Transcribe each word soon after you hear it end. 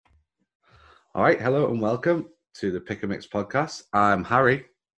All right, hello and welcome to the Pick a Mix podcast. I'm Harry.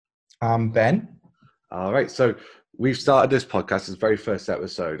 I'm Ben. All right, so we've started this podcast, this very first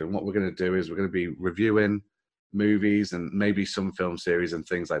episode, and what we're going to do is we're going to be reviewing movies and maybe some film series and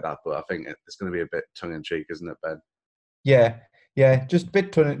things like that. But I think it's going to be a bit tongue in cheek, isn't it, Ben? Yeah, just a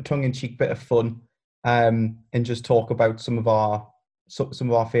bit tongue in cheek, bit of fun, and just talk about some of our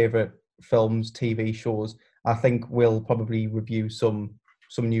favorite films, TV shows. I think we'll probably review some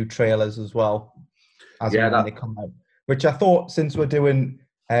new trailers as well, as Yeah, and when that. they come out. Which I thought, since we're doing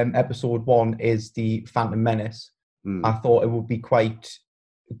episode 1 is the Phantom Menace, I mm. thought it would be quite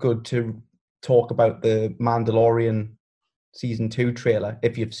good to talk about the Mandalorian season 2 trailer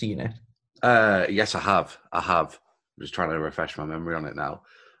if you've seen it. Yes, I have. I'm just trying to refresh my memory on it now.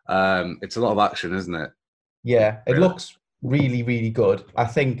 It's a lot of action, isn't it? Yeah, it Trailer. looks really, really good. I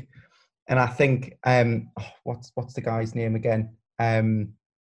think what's the guy's name again?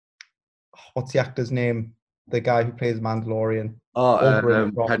 What's the actor's name? The guy who plays Mandalorian. Oh,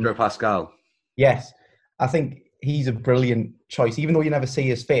 Oberyn from Pedro Pascal. Yes. I think he's a brilliant choice. Even though you never see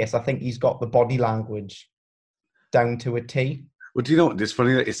his face, I think he's got the body language down to a T. Well, do you know what? It's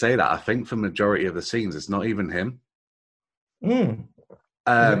funny that you say that. I think for majority of the scenes, it's not even him. Mm. Is it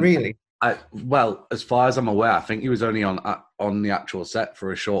Um, really? well, as far as I'm aware, I think he was only on the actual set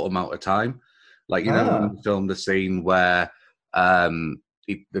for a short amount of time. Like when Ah, we filmed the scene where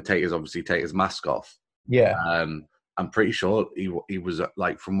the Taters obviously take his mask off. yeah. I'm pretty sure he was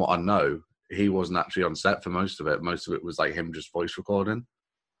like, from what I know, he wasn't actually on set for most of it. Most of it was like him just voice recording,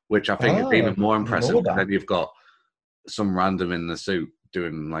 which I think is Ah, even more I didn't impressive know because that. then you've got some random in the suit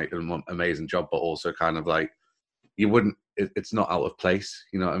doing like an amazing job, but also kind of like you wouldn't. It's not out of place.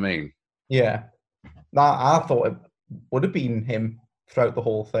 You know what I mean? Yeah. Nah, I thought it would have been him throughout the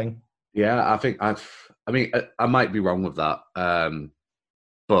whole thing. Yeah, I think I mean, I might be wrong with that,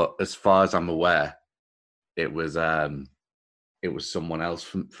 but as far as I'm aware, it was um, it was someone else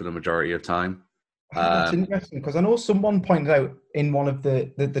for the majority of time. Ah, that's Um, interesting because I know someone pointed out in one of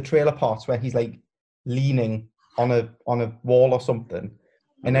the trailer parts where he's like leaning on a wall or something,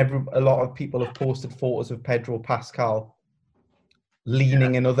 and a lot of people have posted photos of Pedro Pascal yeah,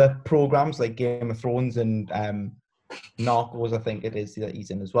 leaning in other programs like Game of Thrones and Narcos, I think it is that he's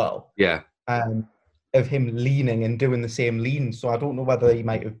in as well. yeah, Um, of him leaning and doing the same lean. So I don't know whether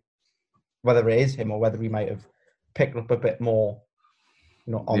whether it is him or whether he might have picked up a bit more,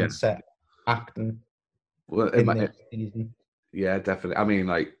 yeah. on set acting Well, in this season. yeah, definitely. I mean,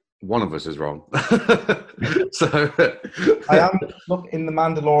 like one of us is wrong. So, I am in the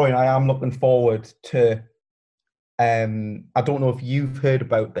Mandalorian. I am looking forward to. I don't know if you've heard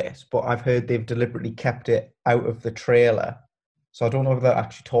about this, but I've heard they've deliberately kept it out of the trailer, so I don't know if they'll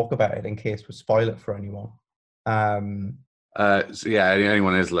actually talk about it in case we spoil it for anyone. Um, so yeah,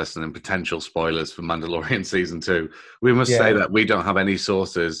 anyone is listening, potential spoilers for Mandalorian season 2. We must say yeah, that we don't have any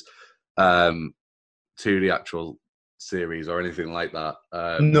sources um, to the actual series or anything like that.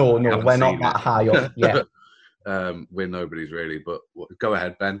 no, We no, haven't we're not seen that high up it. yet. We're nobody's really, but go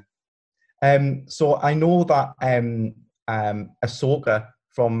ahead, Ben. So I know that Ahsoka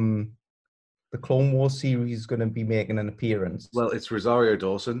from the Clone Wars series is going to be making an appearance. Well, it's Rosario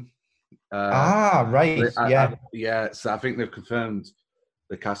Dawson. Uh, Ah, right, yeah. yeah, so I think they've confirmed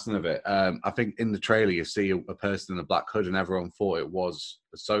the casting of it. I think in the trailer you see a person in a black hood, and everyone thought it was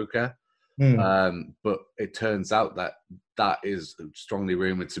Ahsoka. Hmm. But it turns out that that is strongly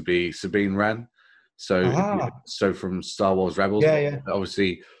rumored to be Sabine Wren. So, Ah, so from Star Wars Rebels, yeah, yeah.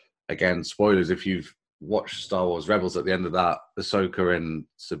 obviously, again, spoilers. If you've watched Star Wars Rebels, at the end of that, Ahsoka and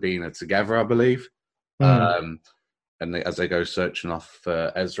Sabine are together, I believe, Hmm. um, and as they go searching off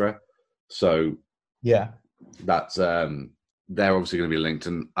for Ezra. So Yeah. that's they're obviously going to be linked,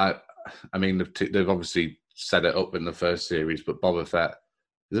 and I mean, they've obviously set it up in the first series, but Boba Fett,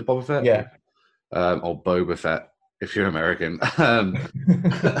 is it Boba Fett? Yeah. Or Boba Fett if you're American.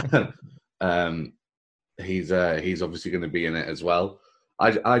 Um, he's obviously going to be in it as well.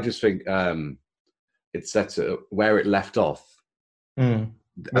 I just think it sets it up where it left off. Mm.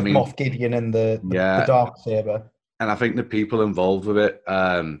 I With mean, Moff Gideon and the yeah, dark saber. and I think the people involved with it.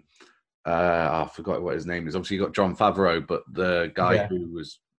 I forgot what his name is. Obviously, you got John Favreau, but the guy Yeah. who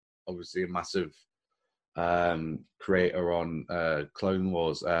was obviously a massive creator on Clone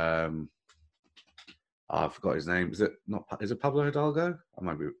Wars. I forgot his name. Is it not? Is it Pablo Hidalgo? I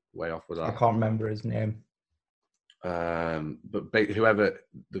might be way off with I that. can't remember his name. But whoever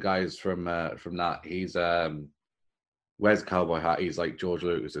the guy is from that, he's wears a cowboy hat. He's like George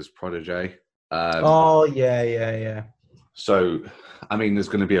Lucas's protege. Um, Oh yeah, yeah, yeah. so, I mean, there's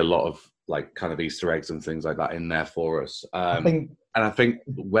going to be a lot of like kind of Easter eggs and things like that in there for us. I think, And I think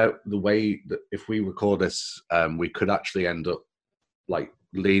the way that if we record this, we could actually end up like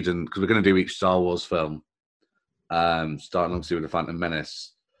leading, because we're going to do each Star Wars film, starting obviously with the Phantom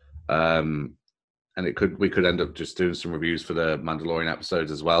Menace, and we could end up just doing some reviews for the Mandalorian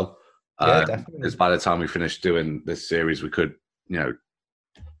episodes as well. yeah, definitely. Because by the time we finish doing this series, we could,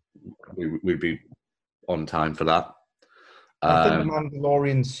 we'd be on time for that. I think the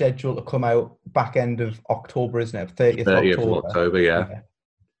Mandalorian's scheduled to come out back end of October, isn't it? 30th of October,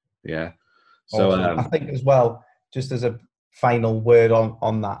 yeah. So awesome. I think as well, just as a final word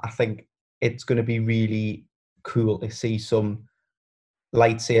on that, I think it's going to be really cool to see some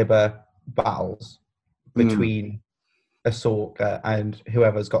lightsaber battles between Ahsoka and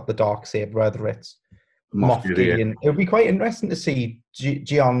whoever's got the dark saber, whether it's Moff Gideon. It would be quite interesting to see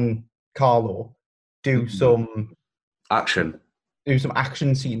Giancarlo do some action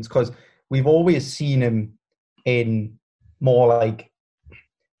scenes, because we've always seen him in more like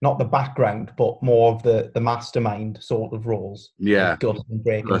not the background, but more of the mastermind sort of roles. Yeah, like Gus and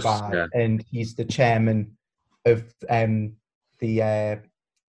Breaking Bad, and he's the chairman of the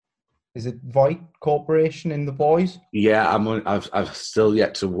is it Voight Corporation in The Boys? Yeah, I've still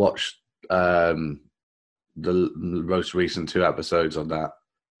yet to watch the most recent 2 episodes on that.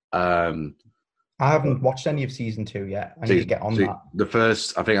 I haven't watched any of season 2 yet. I need to get on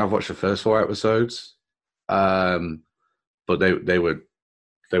that. I think I've watched the first 4 episodes, but they were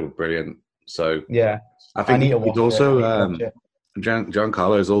brilliant. So yeah, I think he's also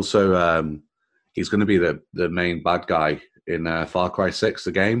Giancarlo is also he's going to be the main bad guy in Far Cry 6,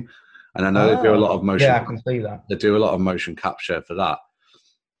 the game, and I know they do a lot of motion. Yeah, I can see that they do a lot of motion capture for that.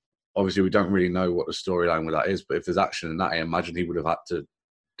 Obviously, we don't really know what the storyline with that is, but if there's action in that, I imagine he would have had to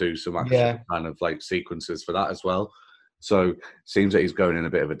do some action kind of like sequences for that as well. So it seems that he's going in a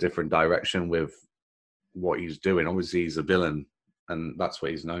bit of a different direction with what he's doing. Obviously, he's a villain, and that's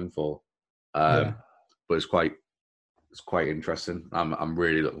what he's known for. But it's quite interesting. I'm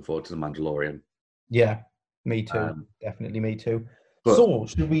really looking forward to the Mandalorian. Yeah, me too. Definitely me too. So,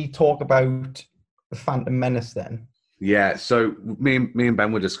 should we talk about the Phantom Menace then? Yeah. So me and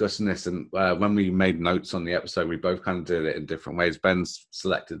Ben were discussing this, and when we made notes on the episode, we both kind of did it in different ways. Ben's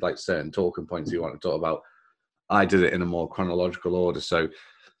selected like certain talking points he wanted to talk about. I did it in a more chronological order. So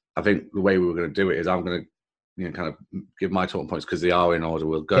I think the way we were going to do it is I'm going to kind of give my talking points because they are in order.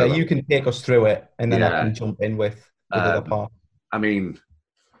 We'll go. Yeah, you can take us through it, and then I can jump in with the other part. I mean,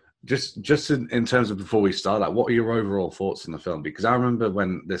 just in terms of before we start that, what are your overall thoughts on the film? Because I remember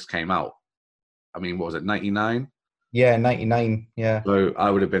when this came out. I mean, what was it, 99? Yeah, 99. Yeah. So I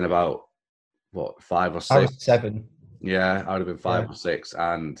would have been about 5 or 6. I was 7. Yeah, I would have been 5 or 6,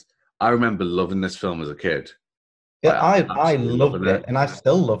 and I remember loving this film as a kid. Yeah, I loved it, and I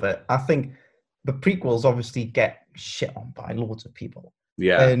still love it. I think the prequels obviously get shit on by loads of people.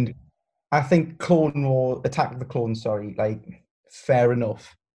 Yeah, and I think Clone War, Attack of the Clones, like fair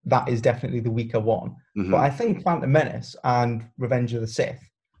enough. That is definitely the weaker one. But I think Phantom Menace and Revenge of the Sith,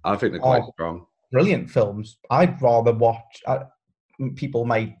 I think they're quite strong. Brilliant films. I'd rather watch. People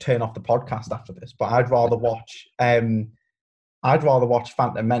might turn off the podcast after this, but I'd rather watch. I'd rather watch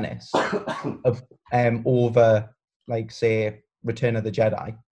Phantom Menace over, like, say, Return of the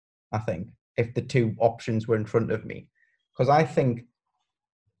Jedi. I think if the 2 options were in front of me, because I think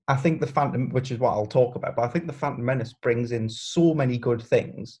the Phantom, which is what I'll talk about, but I think the Phantom Menace brings in so many good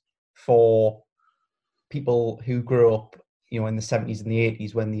things for people who grew up, in the 70s and the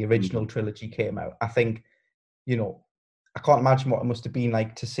 80s when the original trilogy came out. I think, I can't imagine what it must have been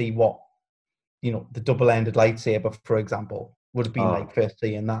like to see what, the double-ended lightsaber, for example, would have been like first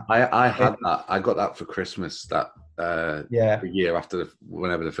seeing that. I had that. I got that for Christmas. The year after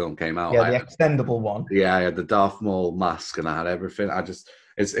whenever the film came out. Yeah, the extendable one. Yeah, I had the Darth Maul mask and I had everything.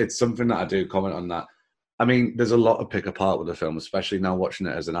 It's something that I do comment on that. I mean, there's a lot to pick apart with the film, especially now watching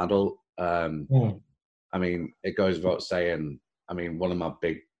it as an adult. I mean, it goes without saying. I mean, one of my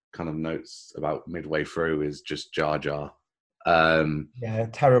big kind of notes about midway through is just Jar Jar. Yeah,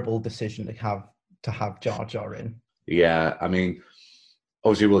 terrible decision to have Jar Jar in. Yeah, I mean,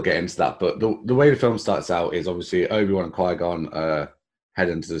 obviously we'll get into that, but the way the film starts out is obviously Obi-Wan and Qui-Gon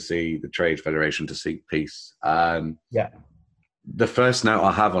heading to the Trade Federation to seek peace. Yeah. The first note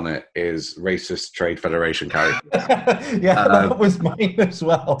I have on it is racist Trade Federation characters. Yeah, that was mine as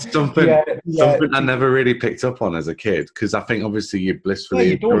well. Something I never really picked up on as a kid, because I think obviously you're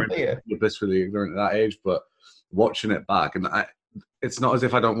blissfully ignorant at that age, but watching it back, and it's not as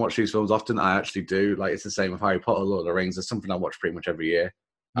if I don't watch these films often. I actually do. Like, it's the same with Harry Potter, Lord of the Rings. There's something I watch pretty much every year.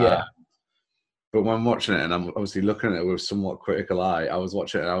 Yeah. But when I'm watching it, and I'm obviously looking at it with somewhat critical eye, I was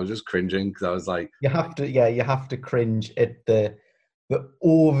watching it and I was just cringing because I was like, you have to cringe at the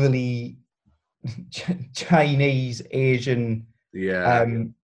overly Chinese Asian yeah,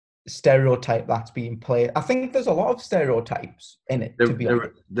 stereotype that's being played. I think there's a lot of stereotypes in it, to be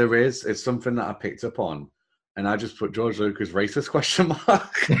honest. there is. It's something that I picked up on, and I just put George Lucas racist question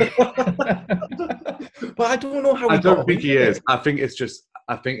mark. But I don't know how I he got don't away think he with is. it.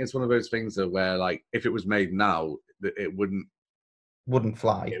 I think it's one of those things that where like if it was made now, it Wouldn't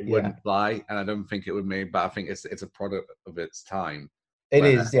fly. Yeah, fly, and I don't think it would make. But I think it's a product of its time. it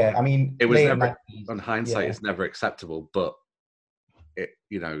Where is. Yeah, I mean, it was late never, 90s. on hindsight, Yeah, it's never acceptable. But it,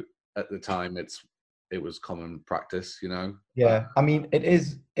 at the time, it was common practice. yeah. I mean, it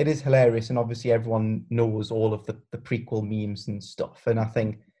is hilarious, and obviously everyone knows all of the prequel memes and stuff. And I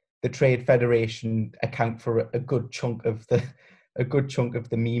think the Trade Federation account for a good chunk of the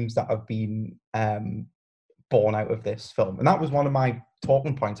memes that have been born out of this film. And that was one of my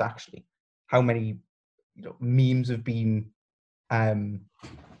talking points, actually. How many memes have been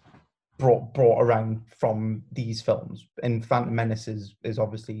brought around from these films, and Phantom Menace is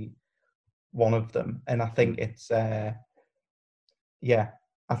obviously one of them. And I think it's I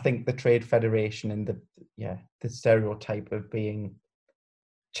think the Trade Federation and the stereotype of being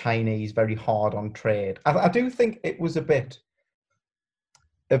Chinese, very hard on trade. I do think it was a bit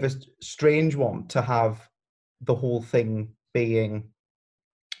of a strange one to have the whole thing being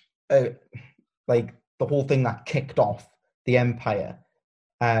like the whole thing that kicked off the empire,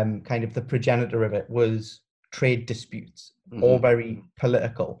 kind of the progenitor of it was trade disputes, all very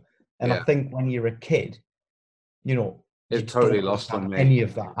political. And I think when you're a kid, you it's just don't totally lost on understand me. any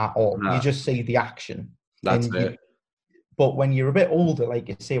of that at all. Nah, You just see the action. that's it. But when you're a bit older, like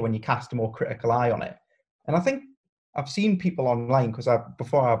you say, when you cast a more critical eye on it, and I think I've seen people online, because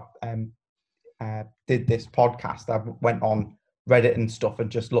before I did this podcast, I went on Reddit and stuff and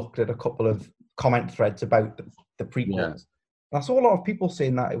just looked at a couple of comment threads about the prequels. Yeah. And I saw a lot of people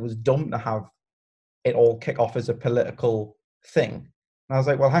saying that it was dumb to have it all kick off as a political thing. And I was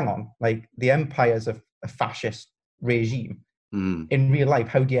like, well, hang on, like the Empire's a fascist regime. In real life,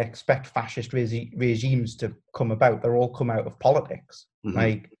 how do you expect fascist regimes to come about? They're all come out of politics,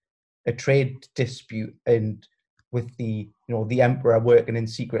 like a trade dispute, and with the the Emperor working in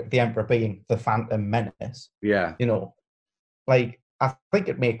secret, the Emperor being the Phantom Menace. Yeah, like I think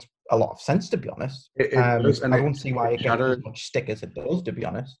it makes a lot of sense, to be honest. it does, and I don't see why it gets as shadowed. much stick as it does, to be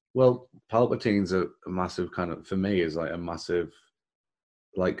honest. Well, Palpatine's a massive kind of, for me, is like a massive,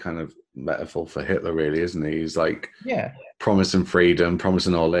 like kind of metaphor for Hitler, really, isn't he? He's like, promising freedom,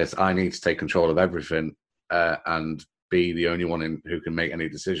 promising all this. I need to take control of everything and be the only one who can make any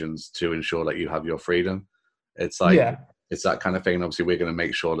decisions to ensure that you have your freedom. It's like, it's that kind of thing. And obviously, we're going to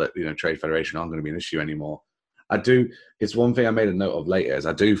make sure that Trade Federation aren't going to be an issue anymore. It's one thing I made a note of later, is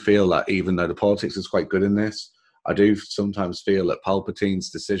I do feel that even though the politics is quite good in this, I do sometimes feel that Palpatine's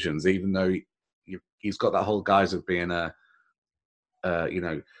decisions, even though he's got that whole guise of being that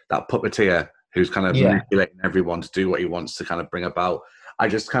puppeteer who's kind of manipulating everyone to do what he wants to kind of bring about. I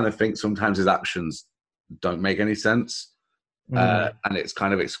just kind of think sometimes his actions don't make any sense. And it's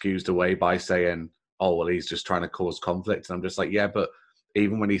kind of excused away by saying, oh, well, he's just trying to cause conflict. And I'm just like, yeah, but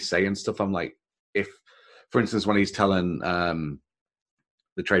even when he's saying stuff, I'm like, for instance, when he's telling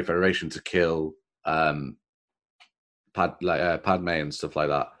the Trade Federation to kill Padme and stuff like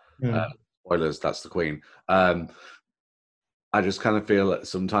that, spoilers, that's the Queen. I just kind of feel that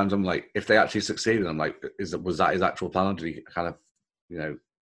sometimes I'm like, if they actually succeeded, I'm like, was that his actual plan? Or did he kind of,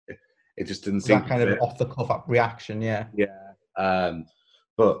 it just didn't seem that kind of off the cuff reaction, yeah.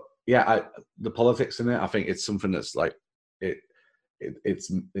 But yeah, the politics in it, I think it's something that's like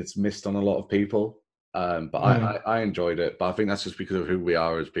it's missed on a lot of people. But I enjoyed it. But I think that's just because of who we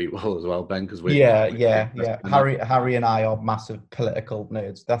are as people as well, Ben. Because Harry and I are massive political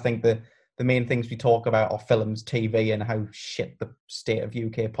nerds. I think the main things we talk about are films, TV, and how shit the state of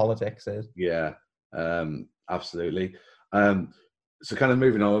UK politics is. Yeah, absolutely. So kind of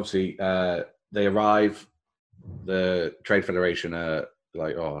moving on, obviously, they arrive, the Trade Federation are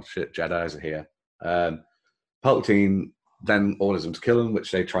like, oh shit, Jedis are here. Palpatine then orders them to kill them,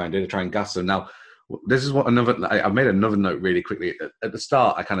 which they try and do. They try and gas them. Now, this is what I made another note really quickly. At the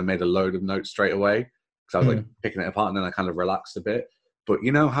start, I kind of made a load of notes straight away because I was like picking it apart, and then I kind of relaxed a bit. But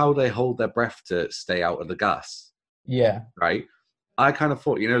you know how they hold their breath to stay out of the gas? Yeah. Right? I kind of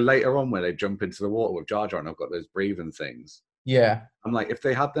thought, later on where they jump into the water with Jar Jar and I've got those breathing things. Yeah. I'm like, if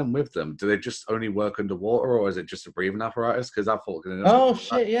they had them with them, do they just only work underwater, or is it just a breathing apparatus? Because I thought... Oh,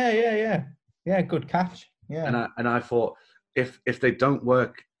 shit, yeah. Yeah, good catch. Yeah. And I thought, if they don't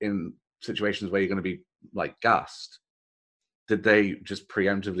work in situations where you're going to be like gassed, did they just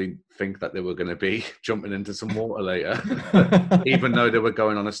preemptively think that they were going to be jumping into some water later, even though they were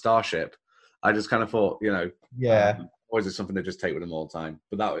going on a starship? I just kind of thought, Yeah. or is it something they just take with them all the time?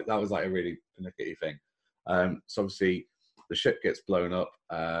 But that was like a really pernickety thing. So obviously the ship gets blown up,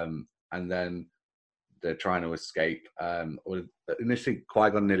 and then they're trying to escape. Initially,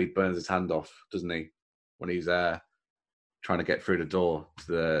 Qui-Gon nearly burns his hand off, doesn't he, when he's trying to get through the door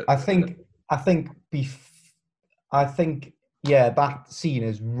to the. I think, yeah, that scene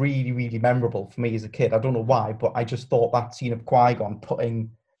is really, really memorable for me as a kid. I don't know why, but I just thought that scene of Qui-Gon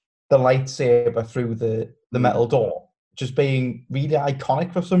putting the lightsaber through the metal door just being really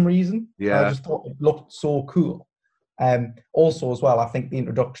iconic for some reason. Yeah. I just thought it looked so cool. Also, as well, I think the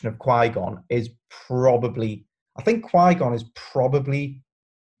introduction of Qui-Gon is probably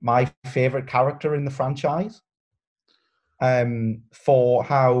my favorite character in the franchise. For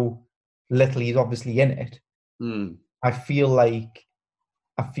how little he's obviously in it. I feel like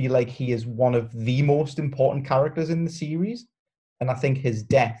he is one of the most important characters in the series, and I think his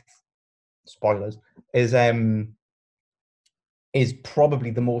death, spoilers, is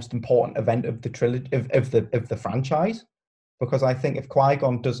probably the most important event of the trilogy of the franchise, because I think if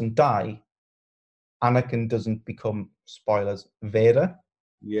Qui-Gon doesn't die, Anakin doesn't become, spoilers, Vader.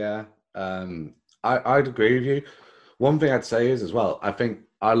 Yeah, I'd agree with you. One thing I'd say is as well, I think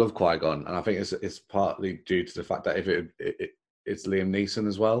I love Qui-Gon, and I think it's partly due to the fact that if it's Liam Neeson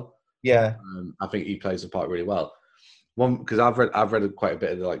as well. Yeah, I think he plays the part really well. One, because I've read quite a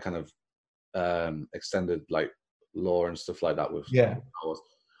bit of the like kind of extended like lore and stuff like that with Star Wars.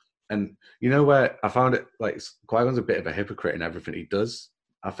 And where I found it, like, Qui-Gon's a bit of a hypocrite in everything he does,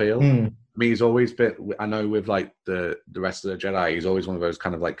 I feel. I mean, he's always been, I know with like the rest of the Jedi, he's always one of those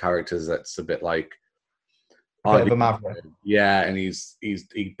kind of like characters that's a bit like a bit of a maverick. Yeah, and he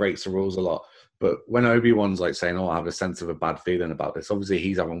breaks the rules a lot. But when Obi-Wan's like saying, "Oh, I have a sense of a bad feeling about this," obviously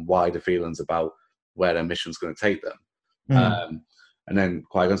he's having wider feelings about where their mission's going to take them. And then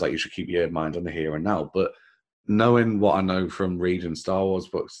Qui-Gon's like, "You should keep your mind on the here and now." But knowing what I know from reading Star Wars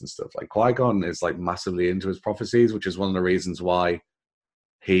books and stuff, like, Qui-Gon is like massively into his prophecies, which is one of the reasons why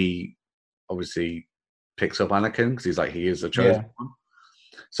he obviously picks up Anakin, because he's like, he is the chosen one.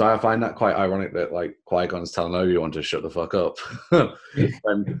 So I find that quite ironic that like Qui-Gon's telling Obi-Wan to shut the fuck up.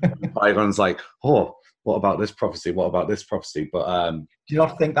 And Qui-Gon's like, "Oh, what about this prophecy? What about this prophecy?" But do you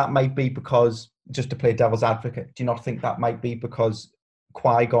not think that might be because, just to play devil's advocate, do you not think that might be because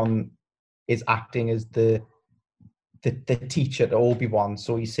Qui-Gon is acting as the teacher to Obi-Wan?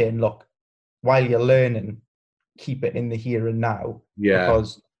 So he's saying, look, while you're learning, keep it in the here and now. Yeah.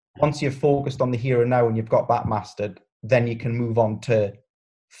 Because once you're focused on the here and now and you've got that mastered, then you can move on to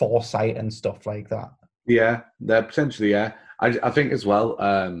foresight and stuff like that. Yeah, they're potentially, yeah. I think as well,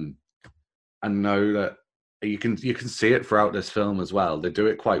 I know that you can see it throughout this film as well. They do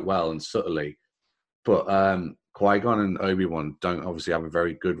it quite well and subtly. But Qui-Gon and Obi-Wan don't obviously have a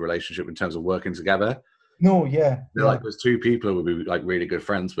very good relationship in terms of working together. No, yeah. They're like, there's two people who would be like really good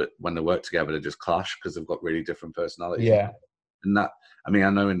friends, but when they work together, they just clash because they've got really different personalities. Yeah. And that, I mean, I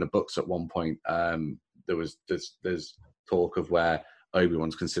know in the books at one point, there's talk of where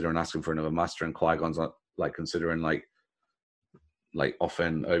Obi-Wan's considering asking for another master, and Qui-Gon's like considering like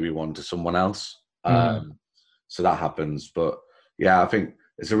offering Obi-Wan to someone else. So that happens. But yeah, I think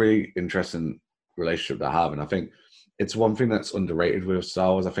it's a really interesting relationship they have, and I think it's one thing that's underrated with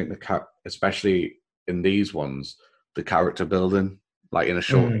Star Wars. I think especially in these ones, the character building, like in a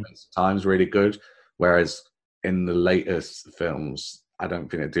short time, is really good. Whereas in the latest films, I don't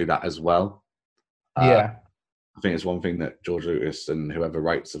think they do that as well. Yeah. I think it's one thing that George Lucas and whoever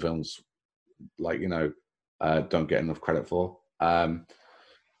writes the films, like, don't get enough credit for.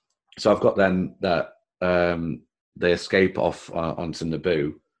 So I've got then that they escape off onto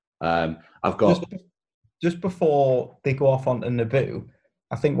Naboo. I've got just before they go off onto Naboo,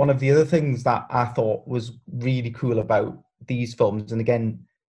 I think one of the other things that I thought was really cool about these films, and again,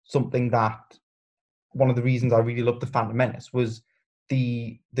 something that one of the reasons I really loved the Phantom Menace was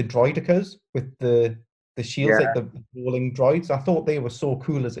the droidicas with the shields, like the rolling droids. I thought they were so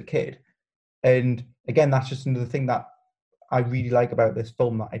cool as a kid. And again, that's just another thing that I really like about this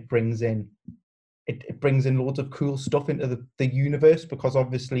film, that it brings in loads of cool stuff into the universe, because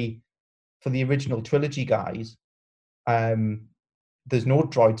obviously for the original trilogy guys, there's no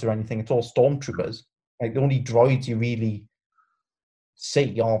droids or anything. It's all stormtroopers. Like, the only droids you really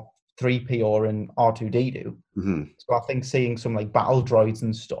see are 3PO and R2D2. So I think seeing some like battle droids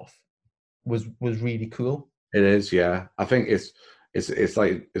and stuff was really cool. It is, yeah. I think it's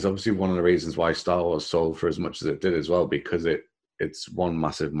obviously one of the reasons why Star Wars sold for as much as it did as well, because it it's one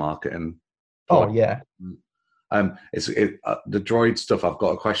massive marketing Oh plot. yeah, The droid stuff. I've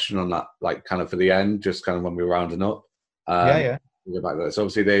got a question on that, like kind of for the end, just kind of when we're rounding up. yeah. We'll go back to that. So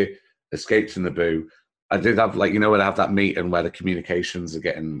obviously they escaped in the boo. I did have like where they have that meeting where the communications are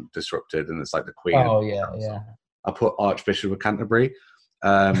getting disrupted, and it's like the Queen. Oh yeah. I put Archbishop of Canterbury,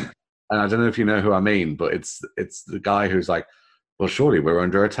 and I don't know if you know who I mean, but it's the guy who's like, well, surely we're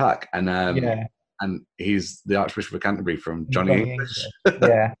under attack, and and he's the Archbishop of Canterbury from Johnny English.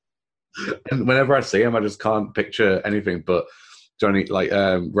 Yeah. And whenever I see him, I just can't picture anything but Johnny, like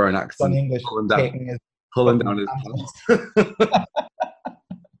Rowan Atkinson, Johnny English pulling down his pants.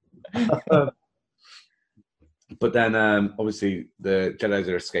 But then, obviously, the Jedi's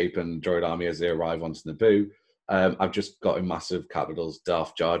are escaping droid army as they arrive onto Naboo. I've just got in massive capitals,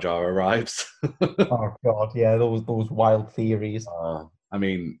 Darth Jar Jar arrives. Oh God, yeah, those wild theories. I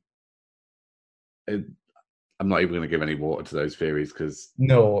mean, I'm not even going to give any water to those theories because...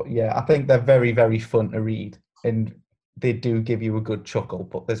 No, yeah, I think they're very, very fun to read, and they do give you a good chuckle,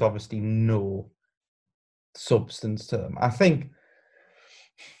 but there's obviously no substance to them. I think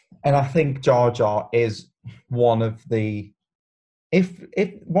Jar Jar is one of the if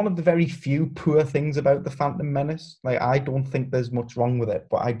one of the very few poor things about the Phantom Menace. Like, I don't think there's much wrong with it,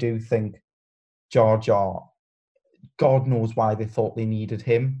 but I do think Jar Jar, God knows why they thought they needed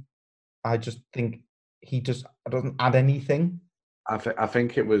him. I just think he just doesn't add anything. I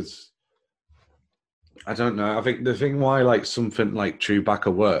think it was... I don't know. I think the thing why like something like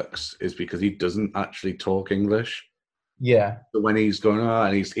Chewbacca works is because he doesn't actually talk English. Yeah. But when he's going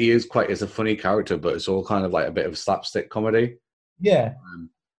on, and it's a funny character, but it's all kind of like a bit of slapstick comedy. Yeah.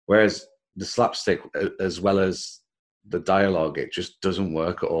 Whereas the slapstick, as well as the dialogue, it just doesn't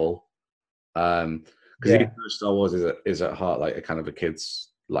work at all. Because Star Wars is at heart like a kind of a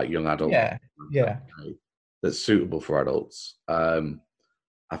kid's, like, young adult. Yeah. That's suitable for adults.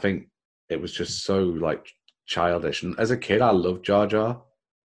 I think it was just so like childish. And as a kid, I loved Jar Jar.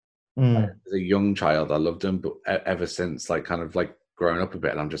 As a young child, I loved him, but ever since, like, kind of like growing up a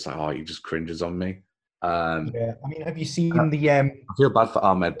bit, and I'm just like, oh, he just cringes on me. Yeah, I mean, have you seen I feel bad for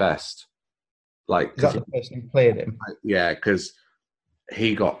Ahmed Best. Like, is that the person who played him? Yeah, because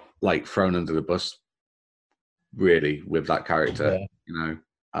he got like thrown under the bus, really, with that character.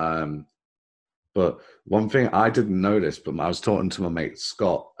 But one thing I didn't notice, but I was talking to my mate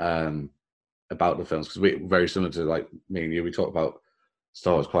Scott about the films, because we're very similar to, like, me and you. We talk about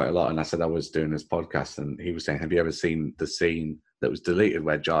Star Wars quite a lot, and I said I was doing this podcast, and he was saying, have you ever seen the scene that was deleted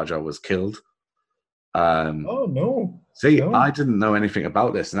where Jar Jar was killed? Oh no! See, no. I didn't know anything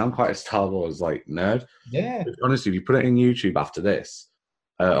about this, and I'm quite a Star Wars like nerd. Yeah. Honestly, if you put it in YouTube after this,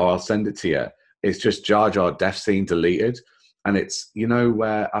 or I'll send it to you, it's just Jar Jar death scene deleted, and it's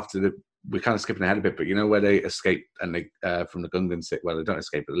where after we're kind of skipping ahead a bit, but where they escape and they from the Gungan city. Well, they don't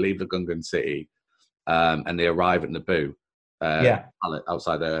escape, but they leave the Gungan city, and they arrive at Naboo.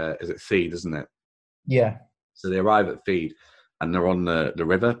 Outside is it Theed, isn't it? Yeah. So they arrive at Theed, and they're on the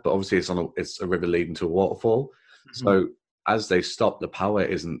river, but obviously it's a river leading to a waterfall. Mm-hmm. So as they stop, the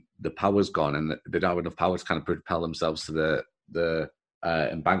power's gone, and they don't have enough power to kind of propel themselves to the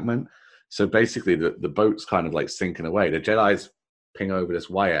embankment. So basically, the boat's kind of like sinking away. The Jedi's ping over this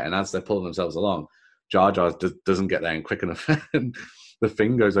wire, and as they're pulling themselves along, Jar Jar doesn't get there in quick enough. And the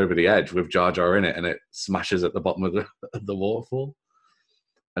thing goes over the edge with Jar Jar in it, and it smashes at the bottom of the waterfall.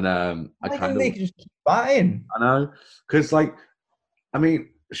 And they just keep buying. I know, because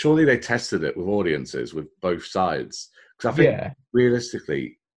surely they tested it with audiences with both sides. Because I think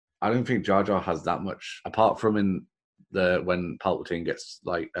realistically, I don't think Jar Jar has that much, apart from in when Palpatine gets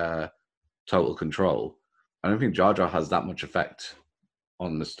like total control. I don't think Jar Jar has that much effect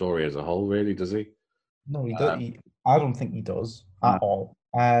on the story as a whole, really, does he? No, he does. I don't think he does at all.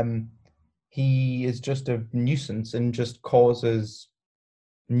 He is just a nuisance and just causes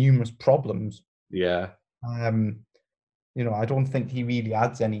numerous problems. Yeah. I don't think he really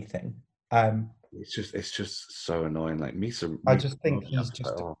adds anything. It's just so annoying. Like I just think he's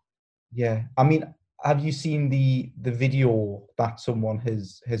just. Yeah, I mean, have you seen the video that someone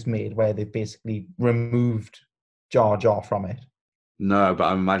has made where they basically removed Jar Jar from it? No, but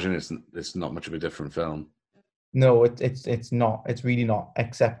I imagine it's not much of a different film. No, it's not. It's really not.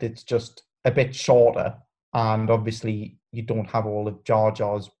 Except it's just a bit shorter, and obviously you don't have all of Jar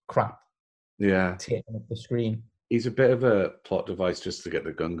Jar's crap. Yeah, taking up the screen. He's a bit of a plot device just to get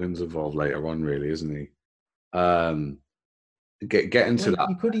the Gungans involved later on, really, isn't he? Get into that.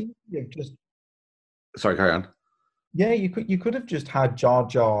 You could have just. Sorry, carry on. Yeah, you could have just had Jar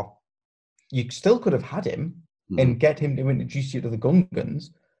Jar. You still could have had him and get him to introduce you to the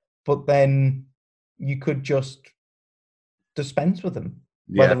Gungans, but then you could just dispense with him,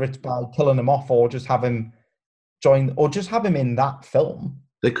 Yeah, whether it's by killing him off or just have him join, or just have him in that film.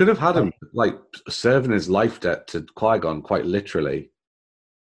 they could have had him Like, like serving his life debt to Qui-Gon quite literally,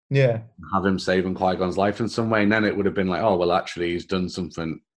 yeah, have him saving Qui-Gon's life in some way, and then it would have been like, oh well, actually, he's done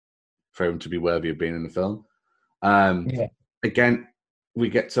something for him to be worthy of being in the film. Um, yeah, Again, we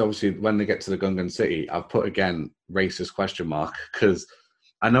get to obviously when they get to the Gungan City, I've put again racist question mark because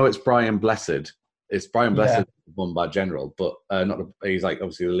I know it's Brian Blessed. It's Brian yeah. Blessed, won by General, but not he's like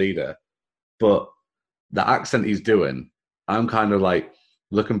obviously the leader. But the accent he's doing, I'm kind of like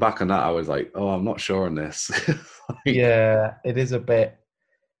looking back on that. I was like, oh, I'm not sure on this. Like, Yeah, it is a bit.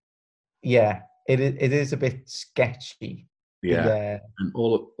 Yeah, it is a bit sketchy. The yeah, and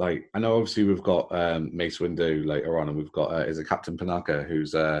all of, like I know obviously we've got Mace Windu later on, and we've got is it Captain Panaka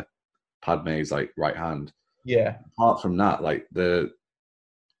who's Padme's like right hand. yeah, Apart from that, like the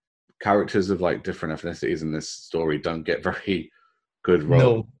characters of like different ethnicities in this story don't get very good roles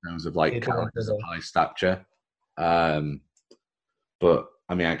no, in terms of like they don't. Do characters of they? high stature. Um, but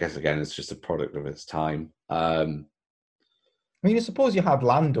I mean, I guess again, it's just a product of its time. I mean, I suppose you had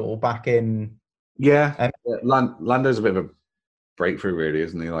Lando back in. Yeah, Um, Lando's a bit of a breakthrough, really,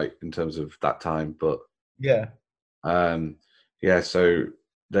 isn't he? Like in terms of that time, but yeah, um, yeah. So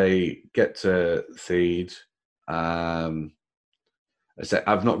they get to Theed. Um, I said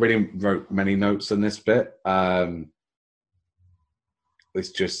I've not really wrote many notes on this bit.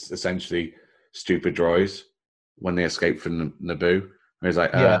 It's just essentially stupid droids when they escape from Naboo. And he's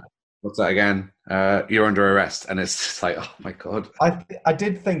like, yeah. what's that again? You're under arrest. And it's just like, oh my God. I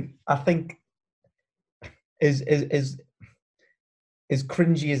did think. I think is is is as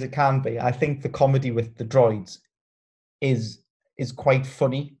cringy as it can be. I think the comedy with the droids is is quite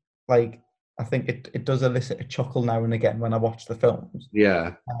funny. Like, I think it does elicit a chuckle now and again when I watch the films.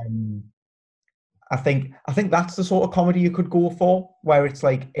 Yeah. Um, I think that's the sort of comedy you could go for, where it's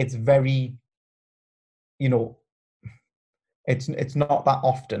like it's very, you know, it's not that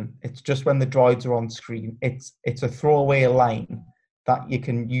often. It's just when the droids are on screen. It's a throwaway line that you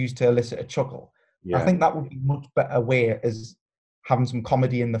can use to elicit a chuckle. I Yeah. think that would be much better way as having some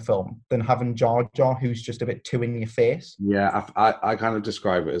comedy in the film than having Jar Jar, who's just a bit too in your face. Yeah. I kind of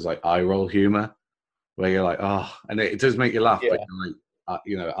describe it as like eye roll humor, where you're like, oh, and it does make you laugh, but Yeah.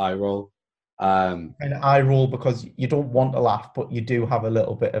 you're like, eye roll. Um, And eye roll because you don't want to laugh, but you do have a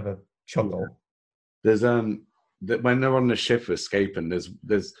little bit of a yeah. chuckle. There's that when they're on the ship escaping, there's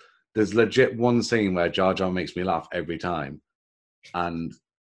legit one scene where Jar Jar makes me laugh every time, and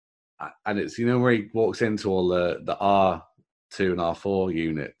it's where he walks into all the R2 and R4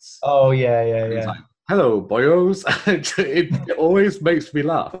 units, Oh yeah, and he's yeah, like, "Hello, boyos." It always makes me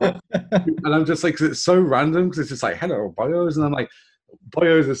laugh, yeah. and I'm just like, 'cause it's so random because it's just like, "Hello, boyos," and I'm like,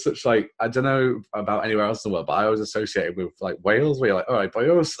 "Boyos" is such like I don't know about anywhere else in the world, but I always associate it with like Wales, where you're like, "All right,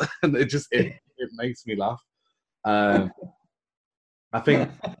 boyos," and it makes me laugh. Um, I think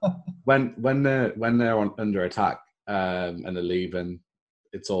when they're under attack and they're leaving,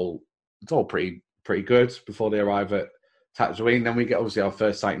 it's all pretty good before they arrive at Tatooine. Then we get obviously our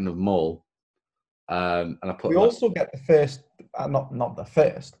first sighting of Maul, and I We put that. also get the first, not the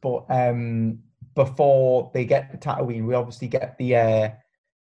first, but before they get to Tatooine, we obviously get the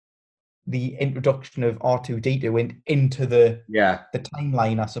introduction of R2D2 into Yeah, the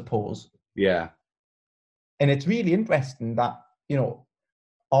timeline, I suppose. yeah, And it's really interesting that,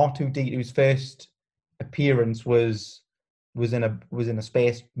 R2D2's first appearance was in a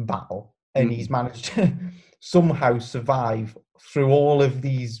space battle, and he's mm, managed to somehow survive through all of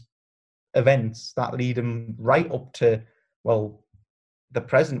these events that lead him right up to, well, the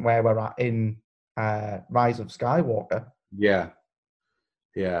present where we're at in Rise of Skywalker. yeah,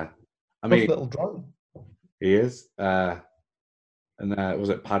 yeah. I Tough mean, little droid. he is. And was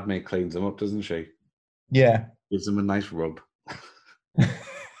it Padme cleans him up, doesn't she? Yeah. Gives him a nice rub.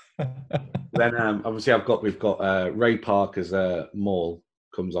 Then obviously we've got Ray Park as Maul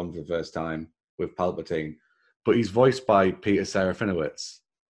comes on for the first time with Palpatine, but he's voiced by Peter Serafinowicz.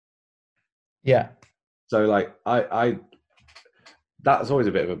 Yeah. So like I that's always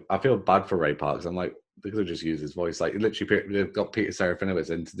a bit of a I feel bad for Ray Park 'cause I'm like they could have just used his voice. Like literally they've got Peter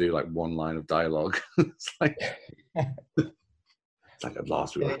Serafinowicz in to do like one line of dialogue. It's like at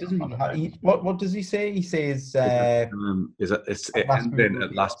last we Yeah, will he doesn't have really our have. revenge. What does he say? He says, It "At last ends we in will at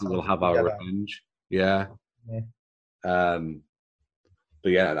get last we will ourselves have our together." revenge. Yeah. Yeah. Um,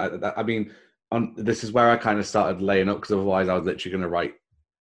 but yeah, I mean, this is where I kind of started laying up because otherwise I was literally going to write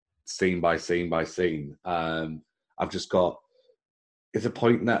scene by scene by scene. I've just got it's a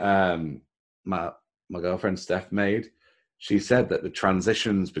point that my girlfriend Steph made. She said that the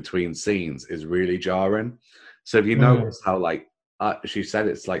transitions between scenes is really jarring. So if you notice how like she said,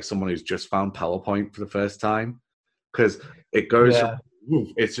 it's like someone who's just found PowerPoint for the first time, because it goes from,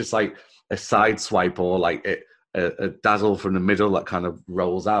 it's just like a side swipe or like a dazzle from the middle that kind of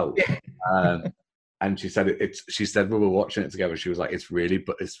rolls out. And she said she said we were watching it together. She was like, it's really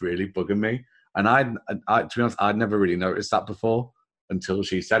bugging me. And I to be honest, I'd never really noticed that before until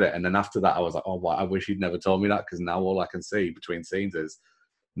she said it. And then after that, I was like, oh, wow, I wish you'd never told me that, because now all I can see between scenes is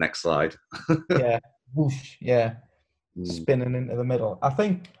next slide. Yeah, whoosh, yeah, spinning into the middle. I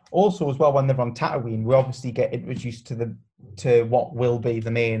think also as well, when they're on Tatooine, we obviously get introduced to what will be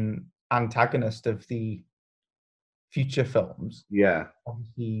the main antagonist of the future films. Yeah,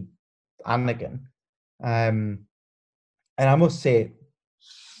 obviously Anakin. And I must say,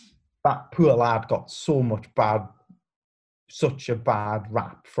 that poor lad got such a bad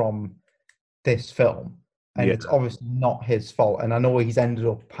rap from this film. And it's obviously not his fault. And I know he's ended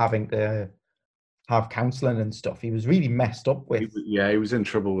up having to have counselling and stuff. He was really messed up with. he was in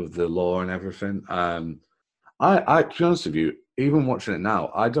trouble with the law and everything. I to be honest with you, even watching it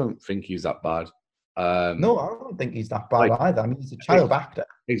now, I don't think he's that bad. No, I don't think he's that bad either. I mean, he's a child actor.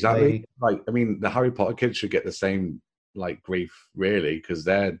 Exactly. Like, I mean, the Harry Potter kids should get the same like grief, really, because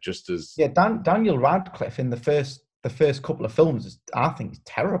they're just as Daniel Radcliffe in the first couple of films, I think, is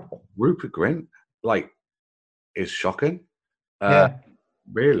terrible. Rupert Grint, like, is shocking.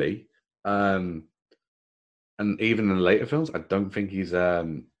 Really. And even in the later films, I don't think he's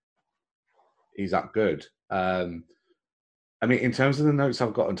that good. I mean, in terms of the notes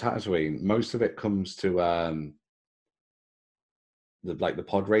I've got on Tatooine, most of it comes to the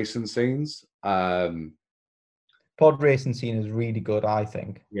pod racing scenes. Pod racing scene is really good, I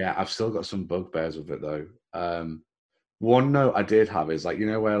think. Yeah, I've still got some bugbears with it though. One note I did have is, like, you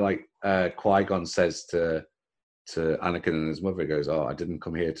know, where like Qui-Gon says to Anakin and his mother, he goes, "Oh, I didn't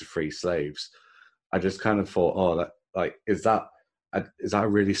come here to free slaves." I just kind of thought, oh, that, like, is that a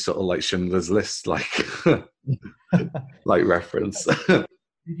really subtle, like, Schindler's List, like like reference? Did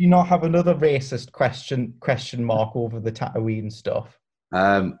you not have another racist question mark over the Tatooine stuff?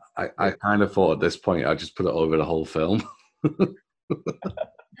 I kind of thought at this point I'd just put it over the whole film.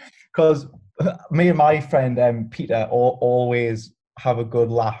 Because me and my friend Peter always have a good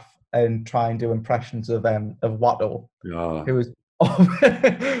laugh and try and do impressions of Watto,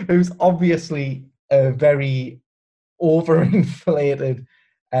 who's obviously a very overinflated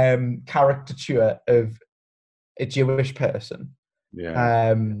caricature of a Jewish person.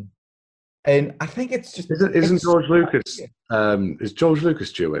 Yeah. And I think it's just isn't George Lucas is George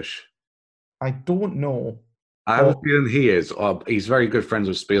Lucas Jewish? I don't know. I have a feeling he is. He's very good friends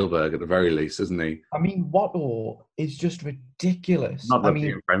with Spielberg at the very least, isn't he? I mean, Watto is just ridiculous. Not that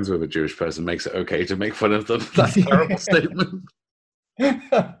being friends with a Jewish person makes it okay to make fun of them. That's a terrible statement.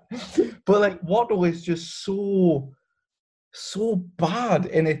 But like, Watto is just so bad,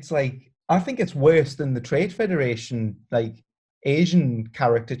 and it's like, I think it's worse than the Trade Federation, like, Asian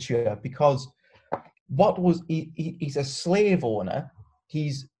caricature, because he's a slave owner.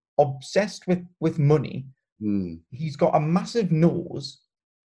 He's obsessed with money. He's got a massive nose,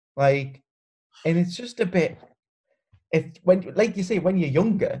 like, and it's just a bit. When, like you say, when you're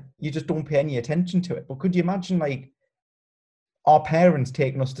younger, you just don't pay any attention to it. But could you imagine, like, our parents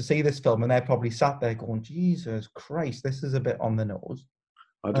taking us to see this film, and they're probably sat there going, "Jesus Christ, this is a bit on the nose."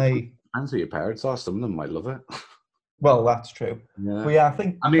 Depends who your parents are. Some of them might love it. Well, that's true. Yeah. But yeah,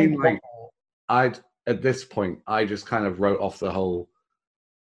 I mean, at this point, I just kind of wrote off the whole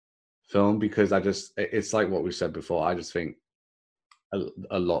film, because it's like what we said before. I just think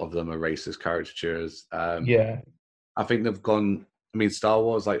a lot of them are racist caricatures. I think they've gone. I mean, Star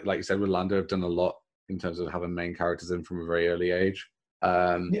Wars, like you said with Lando, have done a lot in terms of having main characters in from a very early age.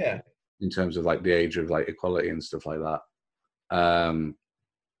 In terms of like the age of like equality and stuff like that.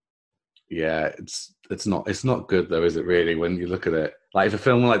 Yeah, it's not good though, is it really? When you look at it, like, if a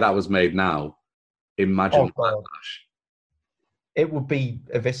film like that was made now, imagine the backlash. It would be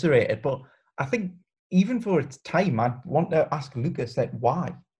eviscerated. But I think even for its time, I'd want to ask Lucas, like,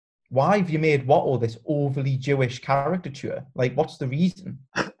 why have you made Watto this overly Jewish caricature? Like, what's the reason?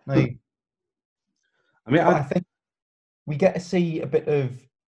 Like, I mean, I think we get to see a bit of.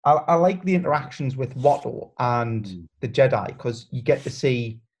 I like the interactions with Watto and the Jedi, because you get to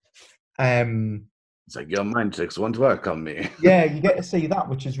see. It's like, your mind tricks won't work on me. Yeah, you get to see that,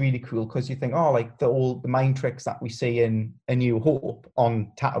 which is really cool, because you think, oh, like, all the mind tricks that we see in A New Hope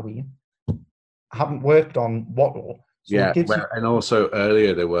on Tatooine haven't worked on Watto. So and also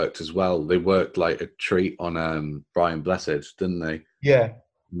earlier they worked as well. They worked like a treat on Brian Blessed, didn't they? Yeah.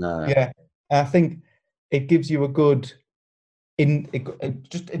 No. Yeah. I think it gives you a good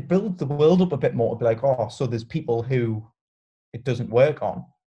it builds the world up a bit more to be like, oh, so there's people who it doesn't work on.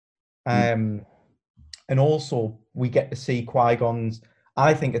 And also we get to see Qui-Gon's,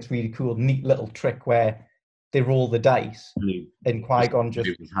 I think it's really cool, neat little trick where they roll the dice and Qui-Gon just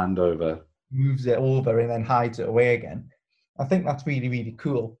moves his hand over, moves it over and then hides it away again. I think that's really, really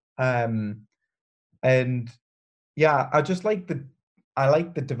cool. And yeah, I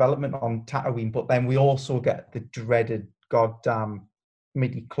like the development on Tatooine, but then we also get the dreaded goddamn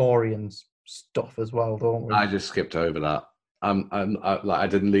midi-chlorians stuff as well, don't we? I just skipped over that. I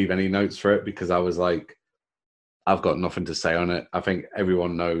didn't leave any notes for it because I was like, I've got nothing to say on it. I think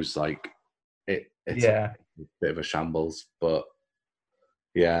everyone knows like it's a bit of a shambles, but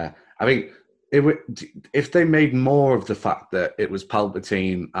yeah, I think if they made more of the fact that it was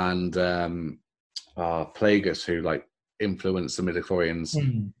Palpatine and Plagueis who like influenced the midichlorians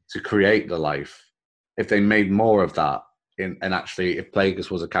to create the life, if they made more of that and actually if Plagueis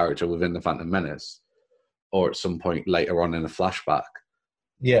was a character within the Phantom Menace or at some point later on in a flashback,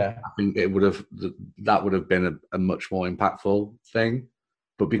 I think that would have been a much more impactful thing.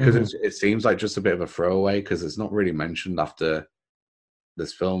 But because it seems like just a bit of a throwaway because it's not really mentioned after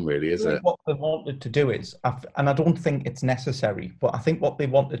this film, really, is it? What they wanted to do is, and I don't think it's necessary, but I think what they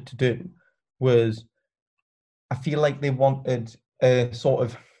wanted to do was, I feel like they wanted a sort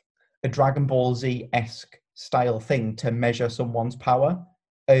of a Dragon Ball Z-esque style thing to measure someone's power.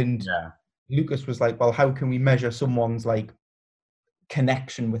 And Lucas was like, well, how can we measure someone's like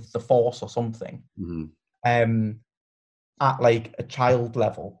connection with the Force or something at like a child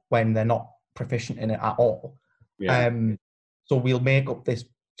level when they're not proficient in it at all? So we'll make up this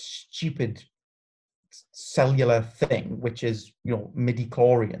stupid cellular thing, which is,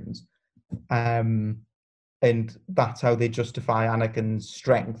 midi-chlorians. And that's how they justify Anakin's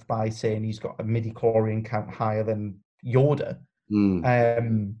strength by saying he's got a midi-chlorian count higher than Yoda.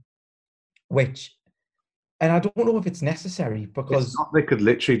 Which, and I don't know if it's necessary because they could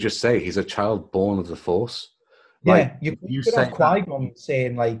literally just say he's a child born of the Force. Like, you could have Qui-Gon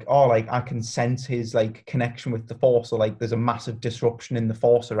saying like, oh, like I can sense his like connection with the Force, or like there's a massive disruption in the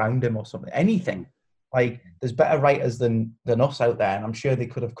Force around him or something. Anything. Like there's better writers than us out there, and I'm sure they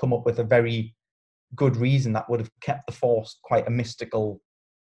could have come up with a very good reason that would have kept the Force quite a mystical,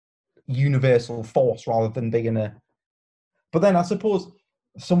 universal force rather than being a. But then I suppose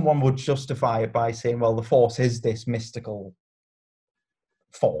someone would justify it by saying, well, the Force is this mystical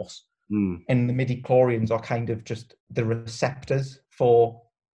force. And the midi-chlorians are kind of just the receptors for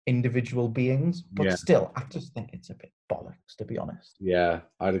individual beings. But still, I just think it's a bit bollocks, to be honest. Yeah,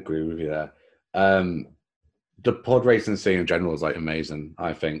 I'd agree with you there. The pod racing scene in general is like amazing,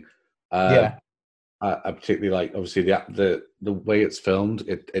 I think. I particularly like, obviously, the way it's filmed.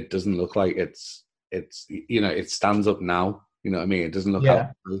 It doesn't look like it's it stands up now. You know what I mean? It doesn't look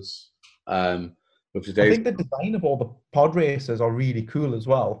out close. I think the design of all the pod racers are really cool as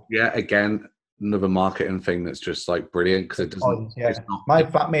well. Yeah, again, another marketing thing that's just like brilliant because it doesn't. My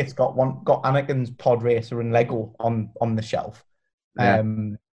flatmate's got Anakin's pod racer and Lego on the shelf.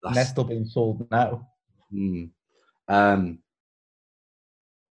 And they're still being sold now. I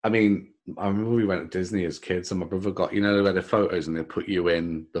mean, I remember we went to Disney as kids, and my brother got, where the photos and they put you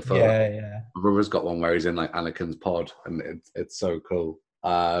in the photo. My brother's got one where he's in like Anakin's pod, and it's so cool.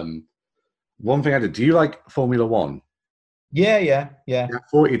 One thing I did, do you like Formula One? Yeah. I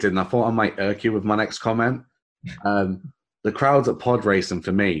thought you did, and I thought I might irk you with my next comment. The crowds at pod racing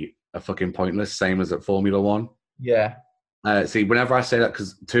for me are fucking pointless, same as at Formula One. Yeah. See, whenever I say that,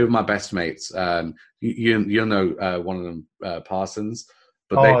 because two of my best mates, you'll know one of them, Parsons,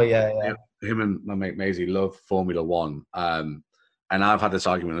 but him and my mate Maisie love Formula One. And I've had this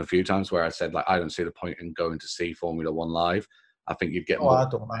argument a few times where I said, like, I don't see the point in going to see Formula One live. I think you'd get more. I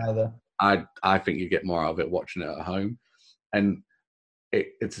don't either. I think you get more out of it watching it at home. And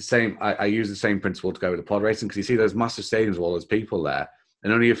it's the same. I use the same principle to go with the pod racing because you see those massive stadiums with all those people there,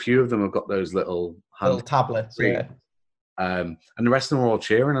 and only a few of them have got those little tablets. Screens. And the rest of them are all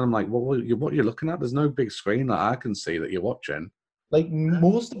cheering. And I'm like, well, what you're looking at? There's no big screen that I can see that you're watching. Like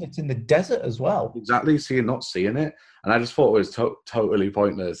most of it's in the desert as well. Exactly. So you're not seeing it. And I just thought it was totally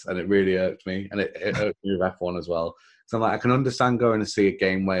pointless. And it really irked me. And it irked me with F1 as well. So I'm like, I can understand going to see a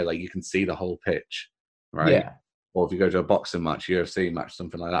game where like you can see the whole pitch, right? Yeah. Or if you go to a boxing match, UFC match,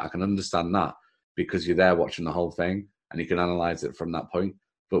 something like that, I can understand that because you're there watching the whole thing and you can analyze it from that point.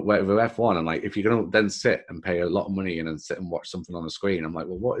 But with F1, I'm like, if you're going to then sit and pay a lot of money and then sit and watch something on the screen, I'm like,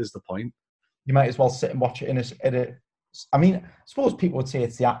 well, what is the point? You might as well sit and watch it in a I mean, I suppose people would say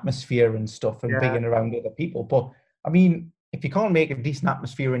it's the atmosphere and stuff and being around other people. But I mean, if you can't make a decent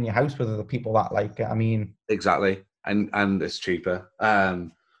atmosphere in your house with other people that like it, I mean... Exactly. and it's cheaper.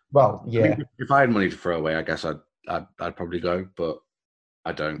 Well, I mean, yeah, if I had money to throw away, I guess I'd probably go, but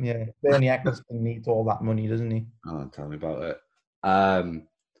I don't. yeah. Bernie Eccleston needs all that money, doesn't he? Oh, tell me about it. I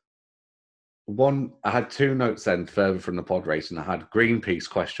had two notes then further from the pod race, and I had Greenpeace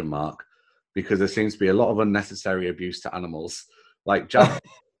question mark because there seems to be a lot of unnecessary abuse to animals, like Jack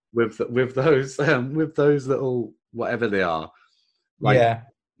with those with those little whatever they are. Like Yeah.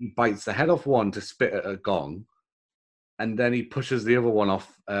 he bites the head off one to spit at a gong, and then he pushes the other one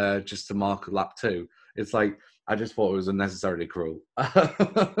off just to mark lap two. It's like I just thought it was unnecessarily cruel.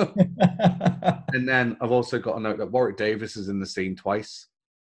 And then I've also got a note that Warwick Davis is in the scene twice.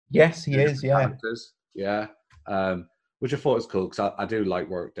 Yes, he Two is. different Yeah. characters, yeah. Which I thought was cool because I do like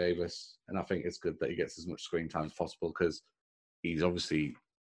Warwick Davis, and I think it's good that he gets as much screen time as possible because he's obviously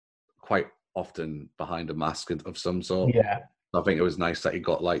quite often behind a mask of some sort. Yeah. I think it was nice that he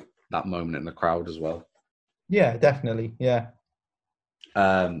got like that moment in the crowd as well. Yeah, definitely. Yeah.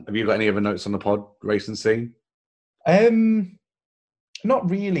 Have you got any other notes on the pod racing scene? Not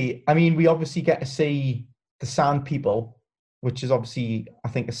really. I mean, we obviously get to see the Sand People, which is obviously, I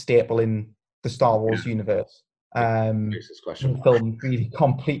think, a staple in the Star Wars universe. Racist question The mark. film really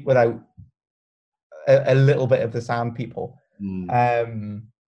complete without a little bit of the Sand People.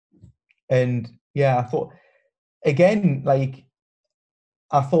 And yeah, I thought again, like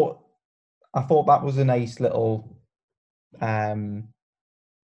I thought that was a nice little touch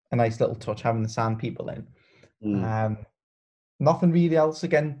having the Sand People in. Nothing really else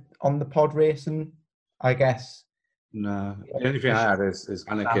again on the pod racing, I guess. No, the only thing I had is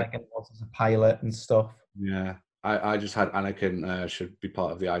Anakin. Anakin was as a pilot and stuff. Yeah, I just had Anakin should be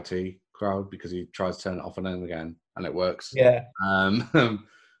part of the IT crowd because he tries to turn it off and on again, and it works. Yeah. I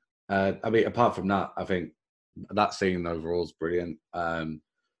mean, apart from that, I think that scene overall is brilliant. The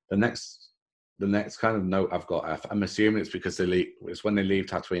next kind of note I've got, I'm assuming it's because it's when they leave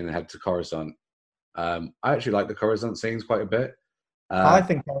Tatooine and head to Coruscant. I actually like the Coruscant scenes quite a bit. I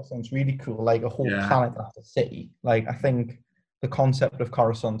think Coruscant's really cool, like a whole planet that's a city. Like, I think the concept of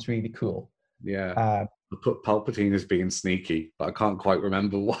Coruscant's really cool. Yeah. I put Palpatine as being sneaky, but I can't quite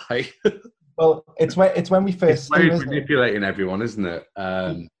remember why. Well, it's when we first see him. It's manipulating everyone, isn't it?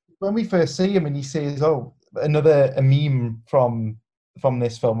 When we first see him and he says, "Oh, a meme from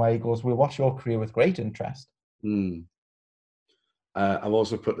this film where he goes, we'll watch your career with great interest." I've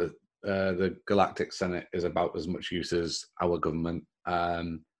also put that the Galactic Senate is about as much use as our government.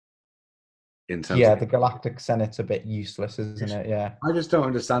 In terms of the Galactic Senate's a bit useless, isn't it? Yeah. I just don't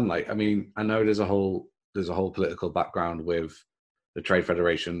understand. Like, I mean, I know there's a whole political background with the Trade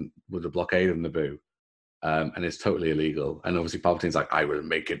Federation with the blockade of Naboo, and it's totally illegal. And obviously, Palpatine's like, I will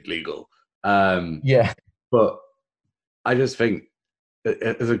make it legal. But I just think,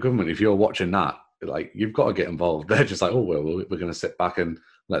 as a government, if you're watching that, like, you've got to get involved. They're just like, oh, well, we're going to sit back and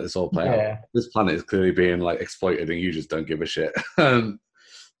let this all play out. This planet is clearly being like exploited, and you just don't give a shit.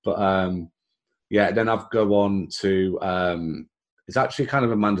 Yeah, then I've go on to it's actually kind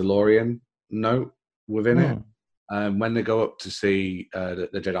of a Mandalorian note within it. When they go up to see the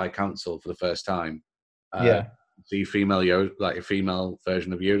Jedi Council for the first time, see female Yoda, like a female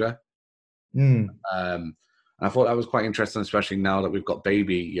version of Yoda. And I thought that was quite interesting, especially now that we've got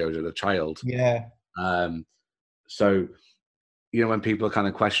baby Yoda, the child. Yeah. So, you know, when people are kind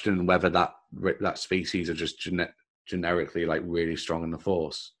of questioning whether that species are just generically like really strong in the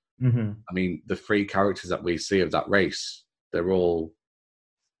Force. I mean, the three characters that we see of that race, they're all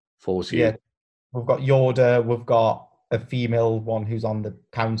Force users. Yeah, we've got Yoda, we've got a female one who's on the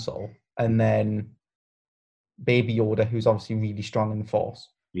council, and then baby Yoda, who's obviously really strong in the Force.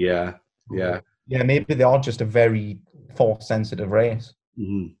 Yeah. Maybe they are just a very Force-sensitive race.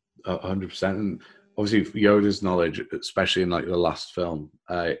 100%. And obviously, Yoda's knowledge, especially in like the last film,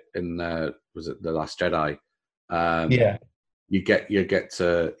 was it The Last Jedi? You get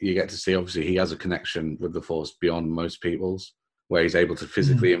to see, obviously, he has a connection with the Force beyond most people's, where he's able to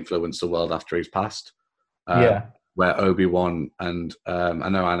physically influence the world after he's passed. Where Obi-Wan and I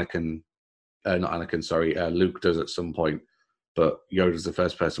know Luke does at some point, but Yoda's the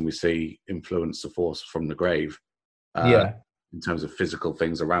first person we see influence the Force from the grave. In terms of physical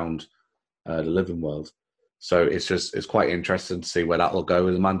things around the living world. So it's quite interesting to see where that will go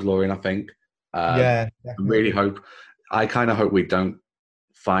with the Mandalorian, I think. I kind of hope we don't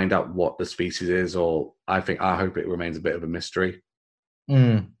find out what the species is, or I hope it remains a bit of a mystery.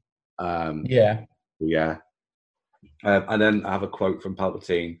 And then I have a quote from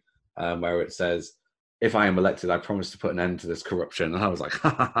Palpatine where it says, "If I am elected, I promise to put an end to this corruption." And I was like,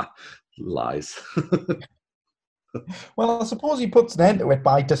 lies. Well, I suppose he puts an end to it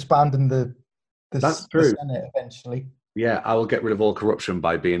by disbanding the That's the true. Senate eventually. Yeah, I will get rid of all corruption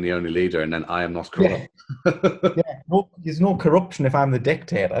by being the only leader, and then I am not Yeah, corrupt. yeah. No, there's no corruption if I'm the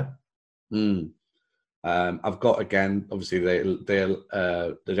dictator. Mm. I've got again. Obviously,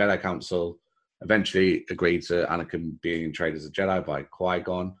 the Jedi Council eventually agreed to Anakin being trained as a Jedi by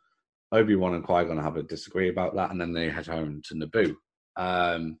Qui-Gon. Obi-Wan and Qui-Gon have a disagree about that, and then they head home to Naboo.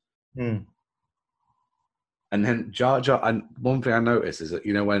 Mm. And then Jar Jar, and one thing I noticed is that,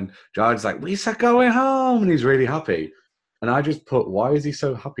 when Jar Jar's like, "We are going home," and he's really happy, and I just put, "Why is he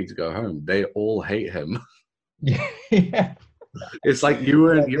so happy to go home?" They all hate him. Yeah, yeah. It's like you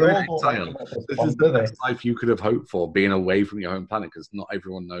were Yeah, you they were in all don't like exile. him at this This is point, the do they? best life you could have hoped for, being away from your home planet, because not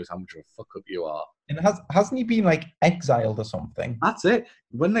everyone knows how much of a fuck up you are. And hasn't he been like exiled or something? That's it.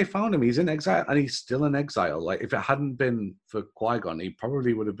 When they found him, he's in exile, and he's still in exile. Like, if it hadn't been for Qui-Gon, he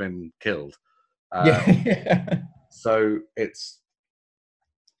probably would have been killed. Yeah, yeah. So it's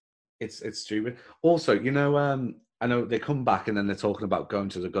stupid. Also, I know they come back and then they're talking about going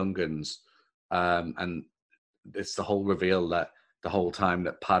to the Gungans, and it's the whole reveal that the whole time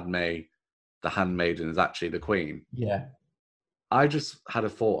that Padme, the handmaiden, is actually the queen. Yeah. I just had a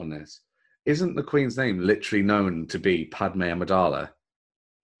thought on this. Isn't the queen's name literally known to be Padme Amidala?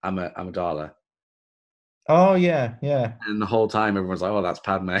 Amidala. Oh yeah, yeah. And the whole time everyone's like, "Oh, that's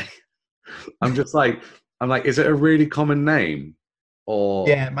Padme." I'm like, is it a really common name, or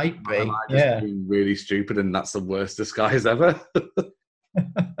Yeah, it might am be. I just Yeah. being really stupid and that's the worst disguise ever?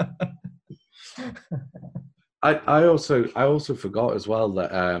 I also forgot as well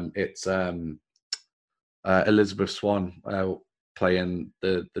that it's Elizabeth Swann playing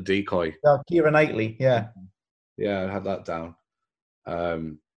the decoy. Keira Knightley, yeah. Yeah, I had that down.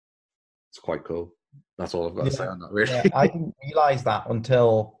 It's quite cool. That's all I've got to say Yeah. on that, really. Yeah. I didn't realise that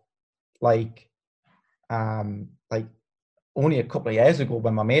until like like only a couple of years ago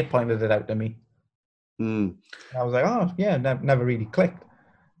when my mate pointed it out to me. Mm. And I was like, oh yeah, never really clicked.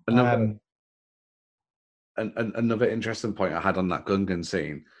 Another another interesting point I had on that Gungan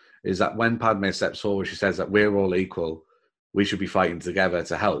scene is that when Padme steps forward, she says that we're all equal. We should be fighting together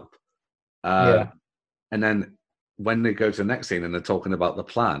to help. Yeah. And then when they go to the next scene and they're talking about the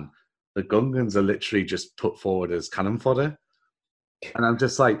plan, the Gungans are literally just put forward as cannon fodder. And I'm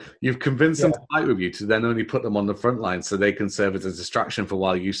just like, you've convinced them Yeah. to fight with you to then only put them on the front line so they can serve as a distraction for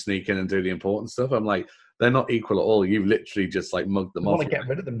while you sneak in and do the important stuff. I'm like, they're not equal at all. You've literally just like mugged them They off. want to get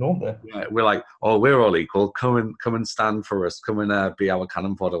rid of them, don't they? Yeah, we're like, oh, we're all equal. Come and stand for us. Come and be our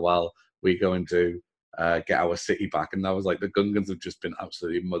cannon fodder while we go and do get our city back. And that was like the Gungans have just been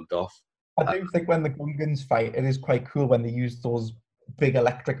absolutely mugged off. I do think when the Gungans fight, it is quite cool when they use those big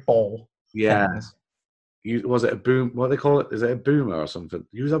electric ball Yeah. things. Was it a boom? What do they call it? Is it a boomer or something?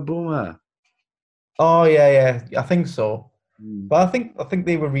 Use a boomer. Oh yeah, I think so. Mm. But I think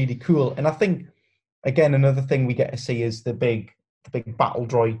they were really cool, and I think again another thing we get to see is the big battle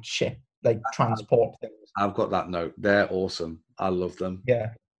droid ship like transport things. I've got that note. They're awesome. I love them. Yeah,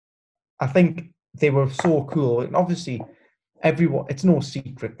 I think they were so cool, and obviously everyone. It's no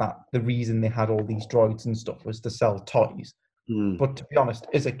secret that the reason they had all these droids and stuff was to sell toys. Mm. But to be honest,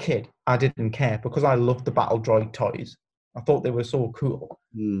 as a kid, I didn't care because I loved the battle droid toys. I thought they were so cool.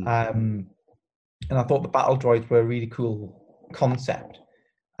 Mm. And I thought the battle droids were a really cool concept.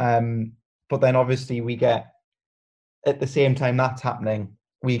 But then obviously we get, at the same time that's happening,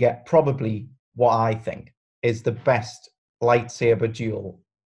 we get probably what I think is the best lightsaber duel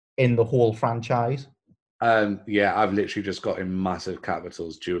in the whole franchise. Yeah, I've literally just got in massive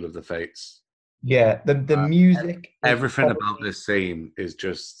capitals, Duel of the Fates. Yeah, the music. Everything about this scene is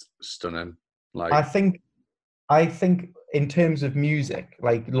just stunning. Like, I think in terms of music,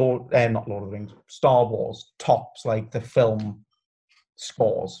 like not Lord of the Rings, Star Wars tops like the film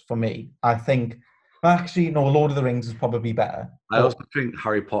scores for me. I think actually no, Lord of the Rings is probably better. I also think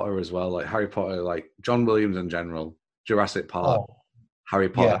Harry Potter as well. Like Harry Potter, like John Williams in general, Jurassic Park, Harry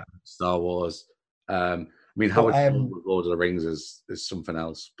Potter, yeah. Star Wars. I mean, Howard with Lord of the Rings is something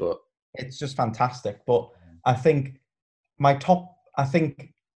else, but it's just fantastic. But I think my top, I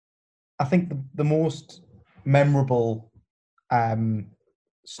think the most memorable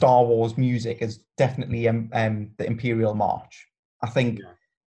Star Wars music is definitely the Imperial March. I think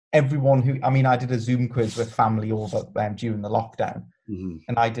everyone who, I mean, I did a Zoom quiz with family over during the lockdown,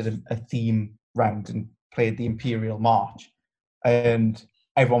 and I did a theme round and played the Imperial March, and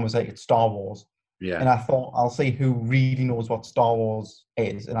everyone was like, it's Star Wars. Yeah. And I thought, I'll see who really knows what Star Wars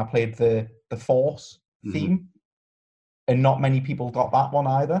is. And I played the Force theme, and not many people got that one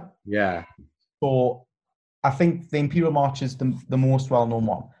either. Yeah. So I think the Imperial March is the most well-known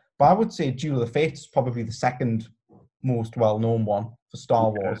one. But I would say Duel of the Fates is probably the second most well-known one for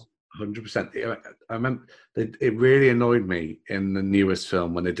Star Wars. 100%. I remember it really annoyed me in the newest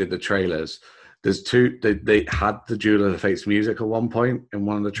film when they did the trailers. There's two. They had the Duel of the Fates music at one point in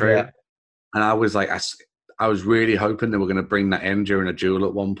one of the trailers, Yeah, and I was like, I was really hoping they were going to bring that in during a duel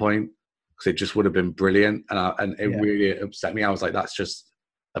at one point because it just would have been brilliant. And it yeah. really upset me. I was like, that's just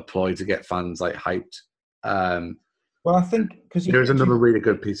a ploy to get fans like hyped. Um, Well, I think because There's another really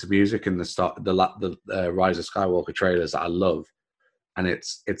good piece of music in the start, the Rise of Skywalker trailers that I love, and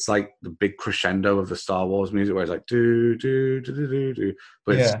it's like the big crescendo of the Star Wars music, where it's like do do do do do do,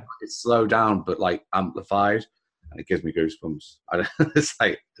 but yeah, it's slowed down but like amplified, and it gives me goosebumps. It's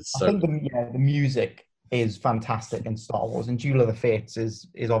like it's I so think the music is fantastic in Star Wars, and Duel of the Fates is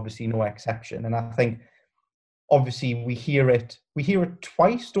obviously no exception. And I think obviously we hear it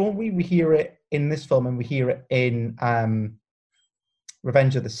twice, don't we? We hear it in this film, and we hear it in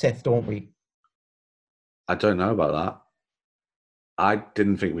Revenge of the Sith, don't we? I don't know about that. I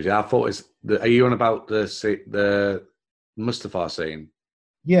didn't think we did. I thought it's are you on about the Mustafar scene?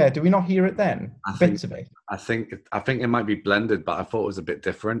 Yeah, do we not hear it then? I think Bits of it. I think it might be blended, but I thought it was a bit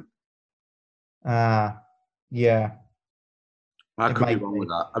different. Yeah, I it could be might wrong be. with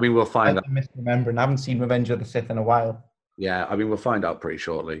that. I mean, we'll find out. I'm misremembering. I haven't seen Revenge of the Sith in a while. Yeah, I mean, we'll find out pretty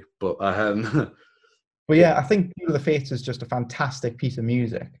shortly. But But yeah, yeah, I think Duel of the Fates is just a fantastic piece of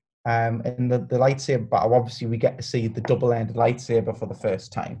music. And the lightsaber battle, obviously, we get to see the double-ended lightsaber for the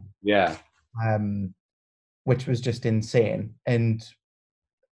first time, yeah, um, which was just insane. And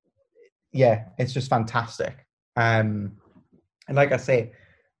yeah, it's just fantastic. And like I say,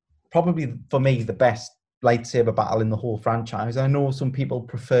 probably for me, the best lightsaber battle in the whole franchise. I know some people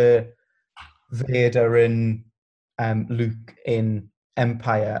prefer Vader and Luke in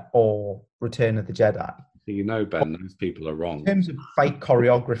Empire or Return of the Jedi. you know, Ben, those people are In wrong. terms of fight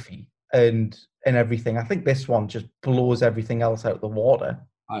choreography and everything, I think this one just blows everything else out of the water.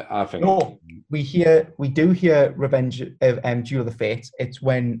 I think. No, we do hear Revenge of Duel of the Fates. It's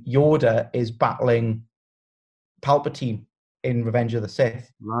when Yoda is battling Palpatine in Revenge of the Sith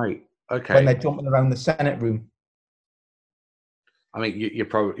Right. when Okay. they're jumping around the Senate room. I mean, you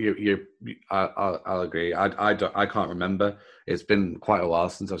probably I'll agree. I can't remember. It's been quite a while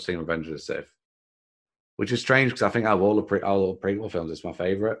since I've seen Revenge of the Sith, which is strange because I think out of all the prequel films, it's my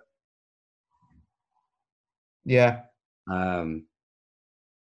favorite. Yeah,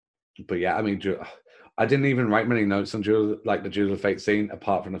 But yeah, I mean, I didn't even write many notes on the Duel of Fate scene,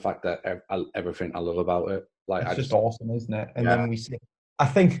 apart from the fact that everything I love about it. Like it's I just just awesome, isn't it? And yeah. then we see, I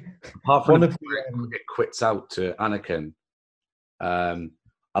think Apart from one the of the it quits out to Anakin, I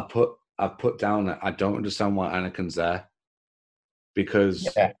put down that I don't understand why Anakin's there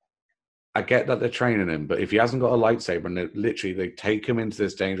because yeah. I get that they're training him, but if he hasn't got a lightsaber and they take him into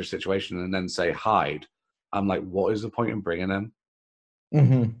this dangerous situation and then say hide, I'm like, what is the point in bringing him?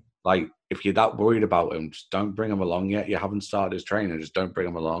 Mm-hmm. Like, if you're that worried about him, just don't bring him along yet. You haven't started his training, just don't bring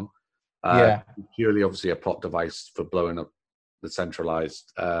him along. Yeah, Purely, obviously, a plot device for blowing up the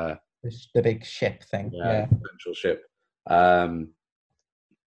centralized, the big ship thing. Yeah, central ship.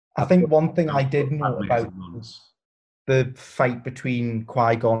 I think one thing I did know about the fight between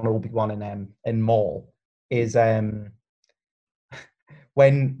Qui-Gon, Obi-Wan, and Maul is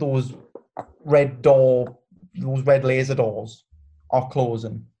when those red laser doors are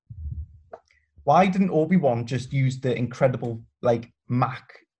closing. Why didn't Obi-Wan just use the incredible like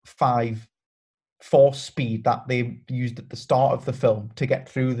Mach 5 force speed that they used at the start of the film to get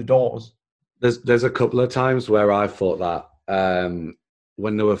through the doors? There's a couple of times where I thought that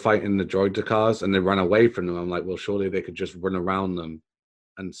when they were fighting the droid cars and they ran away from them, I'm like, well, surely they could just run around them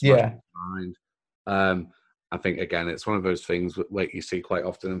and smash them behind. I think again, it's one of those things where you see quite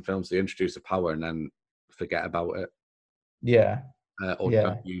often in films. They introduce a power and then forget about it, Yeah, or yeah,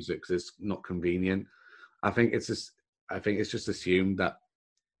 don't use it because it's not convenient. I think it's just assumed that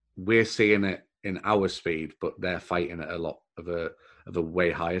we're seeing it in our speed, but they're fighting at a lot of a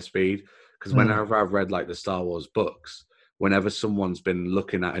way higher speed. Because whenever I've read like the Star Wars books, whenever someone's been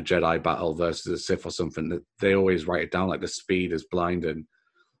looking at a Jedi battle versus a Sith or something, they always write it down like the speed is blinding.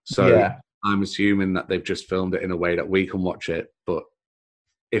 So yeah, I'm assuming that they've just filmed it in a way that we can watch it. But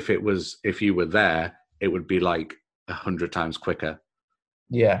if you were there, it would be like 100 times quicker.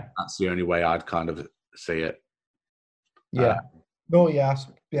 yeah, That's the only way I'd kind of see it. yeah. No, yes,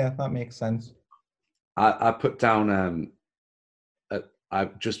 yeah, that makes sense. I put down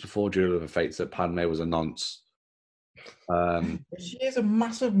just before Duel of the Fates that Padme was a nonce. She is a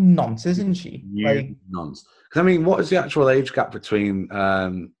massive nonce, isn't she? Like Nonce. Because I mean, what is the actual age gap between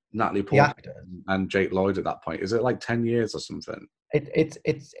Natalie the Portman actors. and Jake Lloyd at that point? Is it like 10 years or something? It's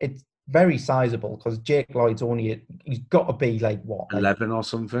very sizable because Jake Lloyd's he's got to be like what, like 11 or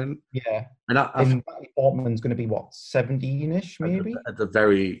something. yeah. And And Natalie Portman's going to be what, 17-ish maybe? at the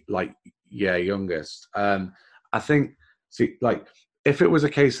very youngest. I think like if it was a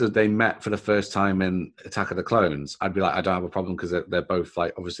case that they met for the first time in Attack of the Clones, I'd be like, I don't have a problem because they're both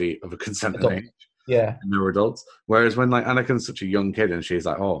like obviously of a consenting Adult. age. Yeah. And they're adults. Whereas when like Anakin's such a young kid and she's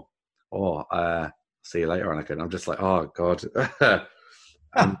like, see you later, Anakin. I'm just like, oh god.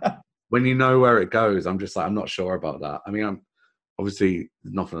 And when you know where it goes, I'm just like, I'm not sure about that. I mean, I'm obviously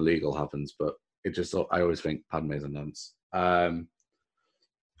nothing illegal happens, but it just I always think Padme's a nonce.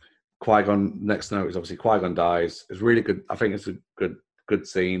 Qui-Gon, next note is obviously Qui-Gon dies. It's really good. I think it's a good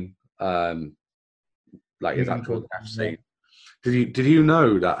scene. Like his actual death scene. Did you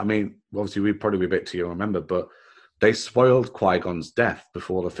know that? I mean, obviously we'd probably be a bit too young to remember, but they spoiled Qui-Gon's death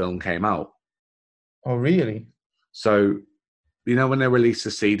before the film came out. Oh, really? So, you know when they released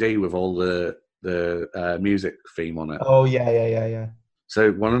the CD with all the music theme on it? Oh, yeah.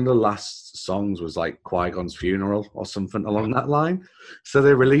 So one of the last songs was like Qui-Gon's funeral or something along that line. So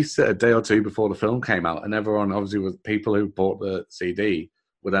they released it a day or two before the film came out, and everyone, obviously, with people who bought the CD,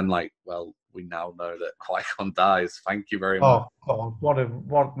 were then like, "Well, we now know that Qui-Gon dies. Thank you very much." Oh God!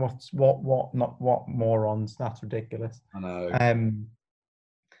 What morons? That's ridiculous. I know.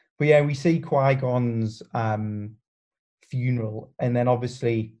 But yeah, we see Qui-Gon's funeral, and then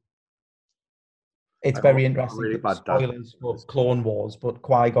obviously it's very interesting. Really bad spoilers for Clone Wars, but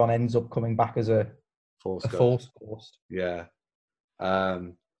Qui-Gon ends up coming back as a Force Ghost. Yeah. I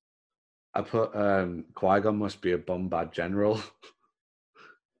put Qui-Gon must be a Bombad general.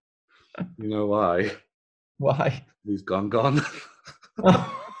 You know why? Why? He's gone.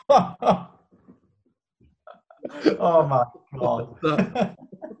 Oh my god.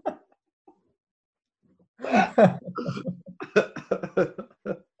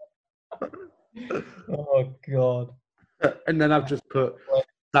 Oh god. And then I've just put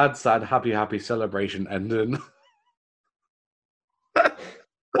sad, happy celebration ending.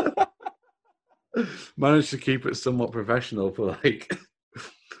 Managed to keep it somewhat professional for like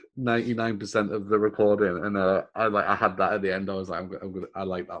 99% of the recording, and I had that at the end. I was like, I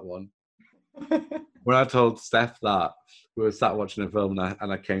like that one. When I told Steph that, we were sat watching a film,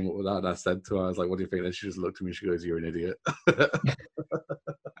 and I came up with that, and I said to her, I was like, "What do you think?" And she just looked at me. She goes, "You're an idiot."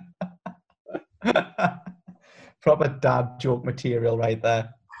 Proper dad joke material right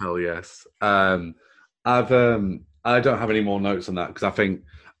there. Hell yes. I don't have any more notes on that because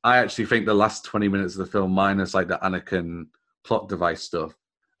I actually think the last 20 minutes of the film, minus like the Anakin plot device stuff,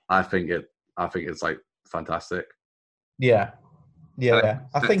 I think it's like fantastic. Yeah.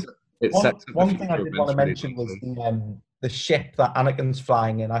 I think one thing I did want to mention was the ship that Anakin's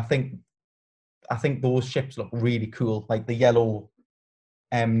flying in. I think those ships look really cool, like the yellow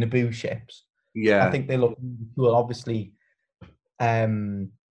Naboo ships. Yeah, I think they look really cool. Obviously, another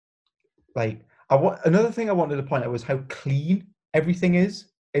thing I wanted to point out was how clean everything is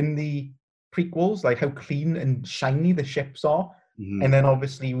in the prequels, like how clean and shiny the ships are. Mm-hmm. And then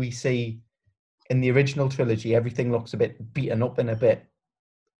obviously we see in the original trilogy everything looks a bit beaten up and a bit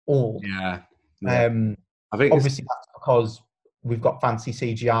old. Yeah. I think obviously that's because we've got fancy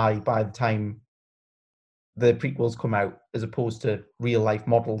CGI by the time the prequels come out, as opposed to real life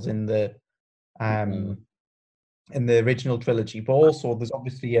models in the original trilogy. But also there's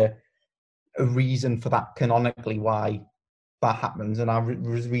obviously a reason for that canonically why that happens. And I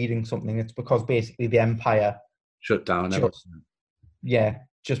was reading something. It's because basically the Empire shut down.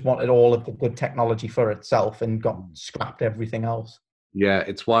 Just wanted all of the good technology for itself and scrapped everything else. Yeah,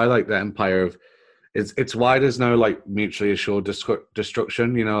 it's why like the Empire of it's why there's no like mutually assured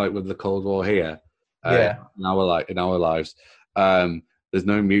destruction. You know, like with the Cold War here. In our lives, there's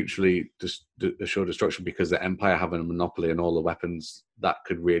no mutually assured destruction because the Empire have a monopoly on all the weapons that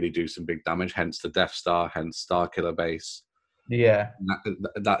could really do some big damage. Hence the Death Star, hence Starkiller Base. Yeah,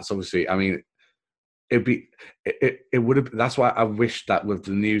 that's obviously. I mean, it would have. That's why I wish that with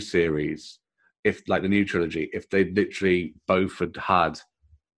the new series, if like the new trilogy, if they literally both had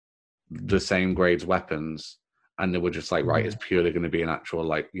the same grades weapons, and they were just like, right, it's purely going to be an actual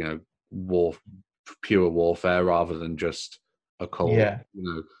like pure warfare rather than just a cold. Yeah. You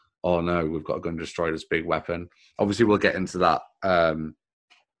know, oh no, we've got to go and destroy this big weapon. Obviously, we'll get into that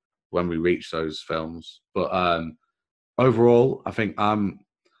when we reach those films. But overall, I think I'm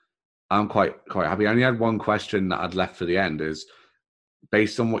quite happy. I only had one question that I'd left for the end is,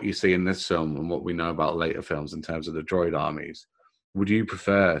 based on what you see in this film and what we know about later films in terms of the droid armies, would you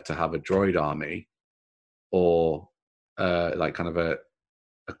prefer to have a droid army or like kind of a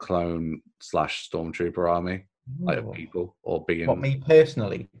clone / stormtrooper army? like of Oh. people or What, beings? me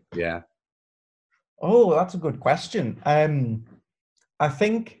personally? Yeah. Oh, that's a good question. I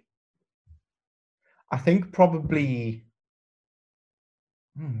think probably.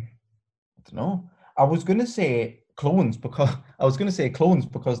 I don't know. I was gonna say clones because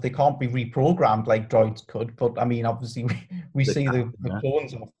they can't be reprogrammed like droids could. But I mean, obviously, we They see can, the yeah.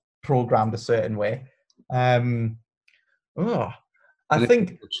 clones are programmed a certain way. Um, oh, I And if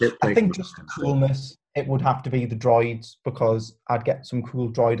think the chip they can just the coolness. It would have to be the droids because I'd get some cool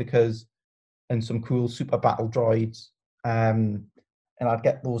droidicas and some cool super battle droids. And I'd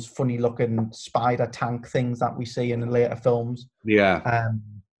get those funny looking spider tank things that we see in the later films. yeah. Um,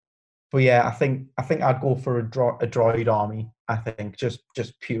 but yeah, I think I'd go for a droid army. I think just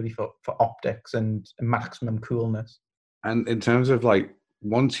purely for optics and maximum coolness. And in terms of like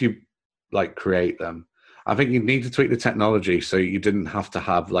once you like create them, I think you need to tweak the technology so you didn't have to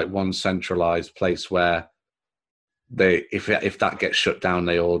have like one centralized place where they if that gets shut down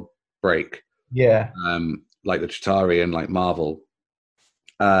they all break. Yeah, Like the Chitauri and like Marvel.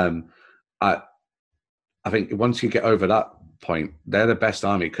 Um, I I think once you get over that point, they're the best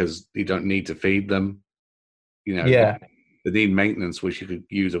army because you don't need to feed them. You know, yeah, they need maintenance, which you could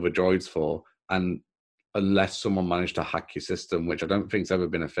use other droids for. And unless someone managed to hack your system, which I don't think's ever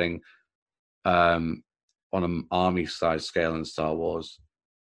been a thing on an army size scale in Star Wars,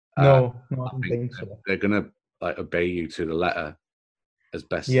 no, I I don't think think so. they're gonna like obey you to the letter as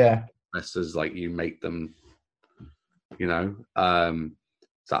Yeah, best as like you make them. You know,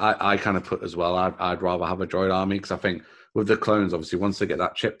 so I kind of put as well. I'd rather have a droid army because I think with the clones, obviously, once they get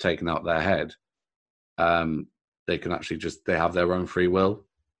that chip taken out their head, they can actually they have their own free will.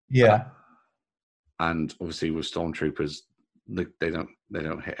 yeah, And obviously with stormtroopers, they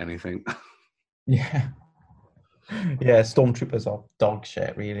don't hit anything. yeah, yeah. Stormtroopers are dog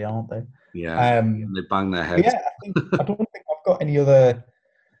shit, really, aren't they? Yeah, Um, they bang their but heads. yeah, I don't think I've got any other.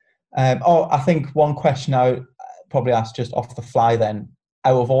 I think one question I would probably ask just off the fly then,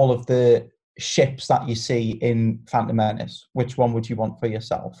 out of all of the ships that you see in Phantom Menace, which one would you want for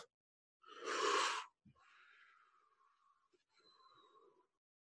yourself?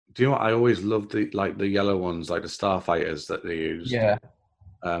 Do you know what? I always loved the yellow ones, like the starfighters that they used. Yeah,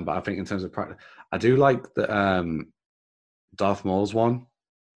 But I think in terms of practice, I do like the Darth Maul's one.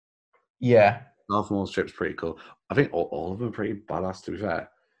 yeah, Darth Maul's ship's pretty cool. I think all of them are pretty badass, to be fair.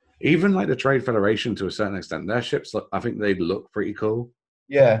 Even like the Trade Federation, to a certain extent, their ships, I think they look pretty cool.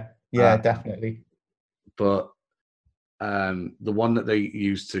 yeah, Uh, yeah, definitely. but the one that they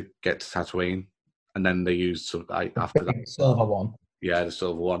used to get to Tatooine, and then they used to like The after that, big silver one. yeah, the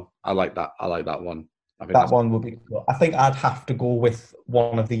silver one. I like that. I like that one. I think That that's. one would be cool. I think I'd have to go with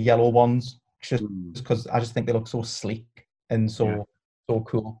one of the yellow ones just Mm, because I just think they look so sleek and yeah, so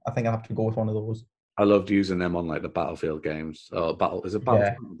cool. I think I have to go with one of those. I loved using them on like the Battlefield games. Oh, is it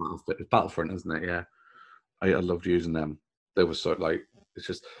Yeah, Battlefront? It's Battlefront, isn't it? Yeah, I loved using them. They were so like it's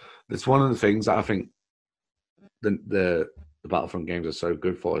just it's one of the things that I think the Battlefront games are so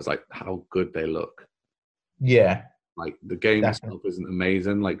good for is like how good they look. yeah, Like the game definitely. itself isn't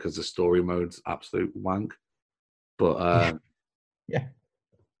amazing, like because the story mode's absolute wank. But Yeah,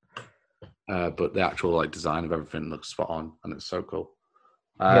 yeah, but the actual like design of everything looks spot on, and it's so cool.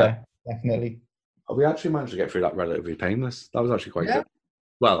 Uh, yeah, definitely. we actually managed to get through that relatively painless. That was actually quite Yeah, good.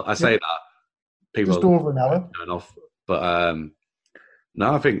 Well, I yeah, say that just people over an hour. turn off, but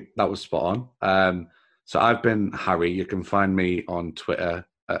no, I think that was spot on. So I've been Harry. You can find me on Twitter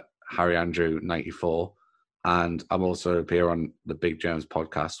at HarryAndrew94, and I'm also appear on the Big James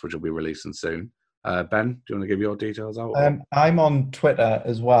podcast, which will be releasing soon. Ben, do you want to give your details out? I'm on Twitter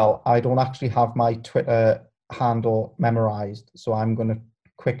as well. I don't actually have my Twitter handle memorized, so I'm going to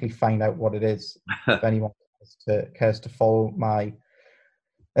quickly find out what it is. If anyone cares to follow my,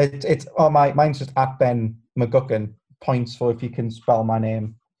 it's mine's just at Ben McGuckin. Points for if you can spell my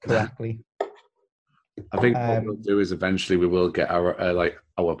name correctly. I think what we'll do is eventually we will get our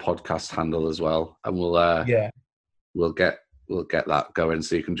our podcast handle as well, and Yeah, we'll get that going.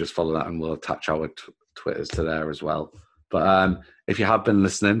 So you can just follow that, and we'll attach our Twitters to there as well. But if you have been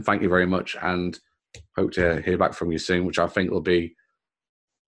listening, thank you very much, and hope to hear back from you soon. Which I think will be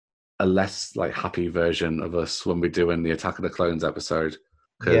a less like happy version of us when we're doing the Attack of the Clones episode.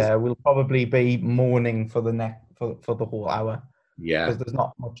 yeah, we'll probably be mourning for for the whole hour Yeah, because there's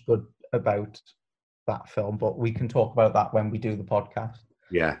not much good about that film, but we can talk about that when we do the podcast.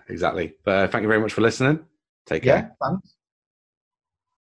 yeah, exactly. But thank you very much for listening. Take care. Yeah, thanks.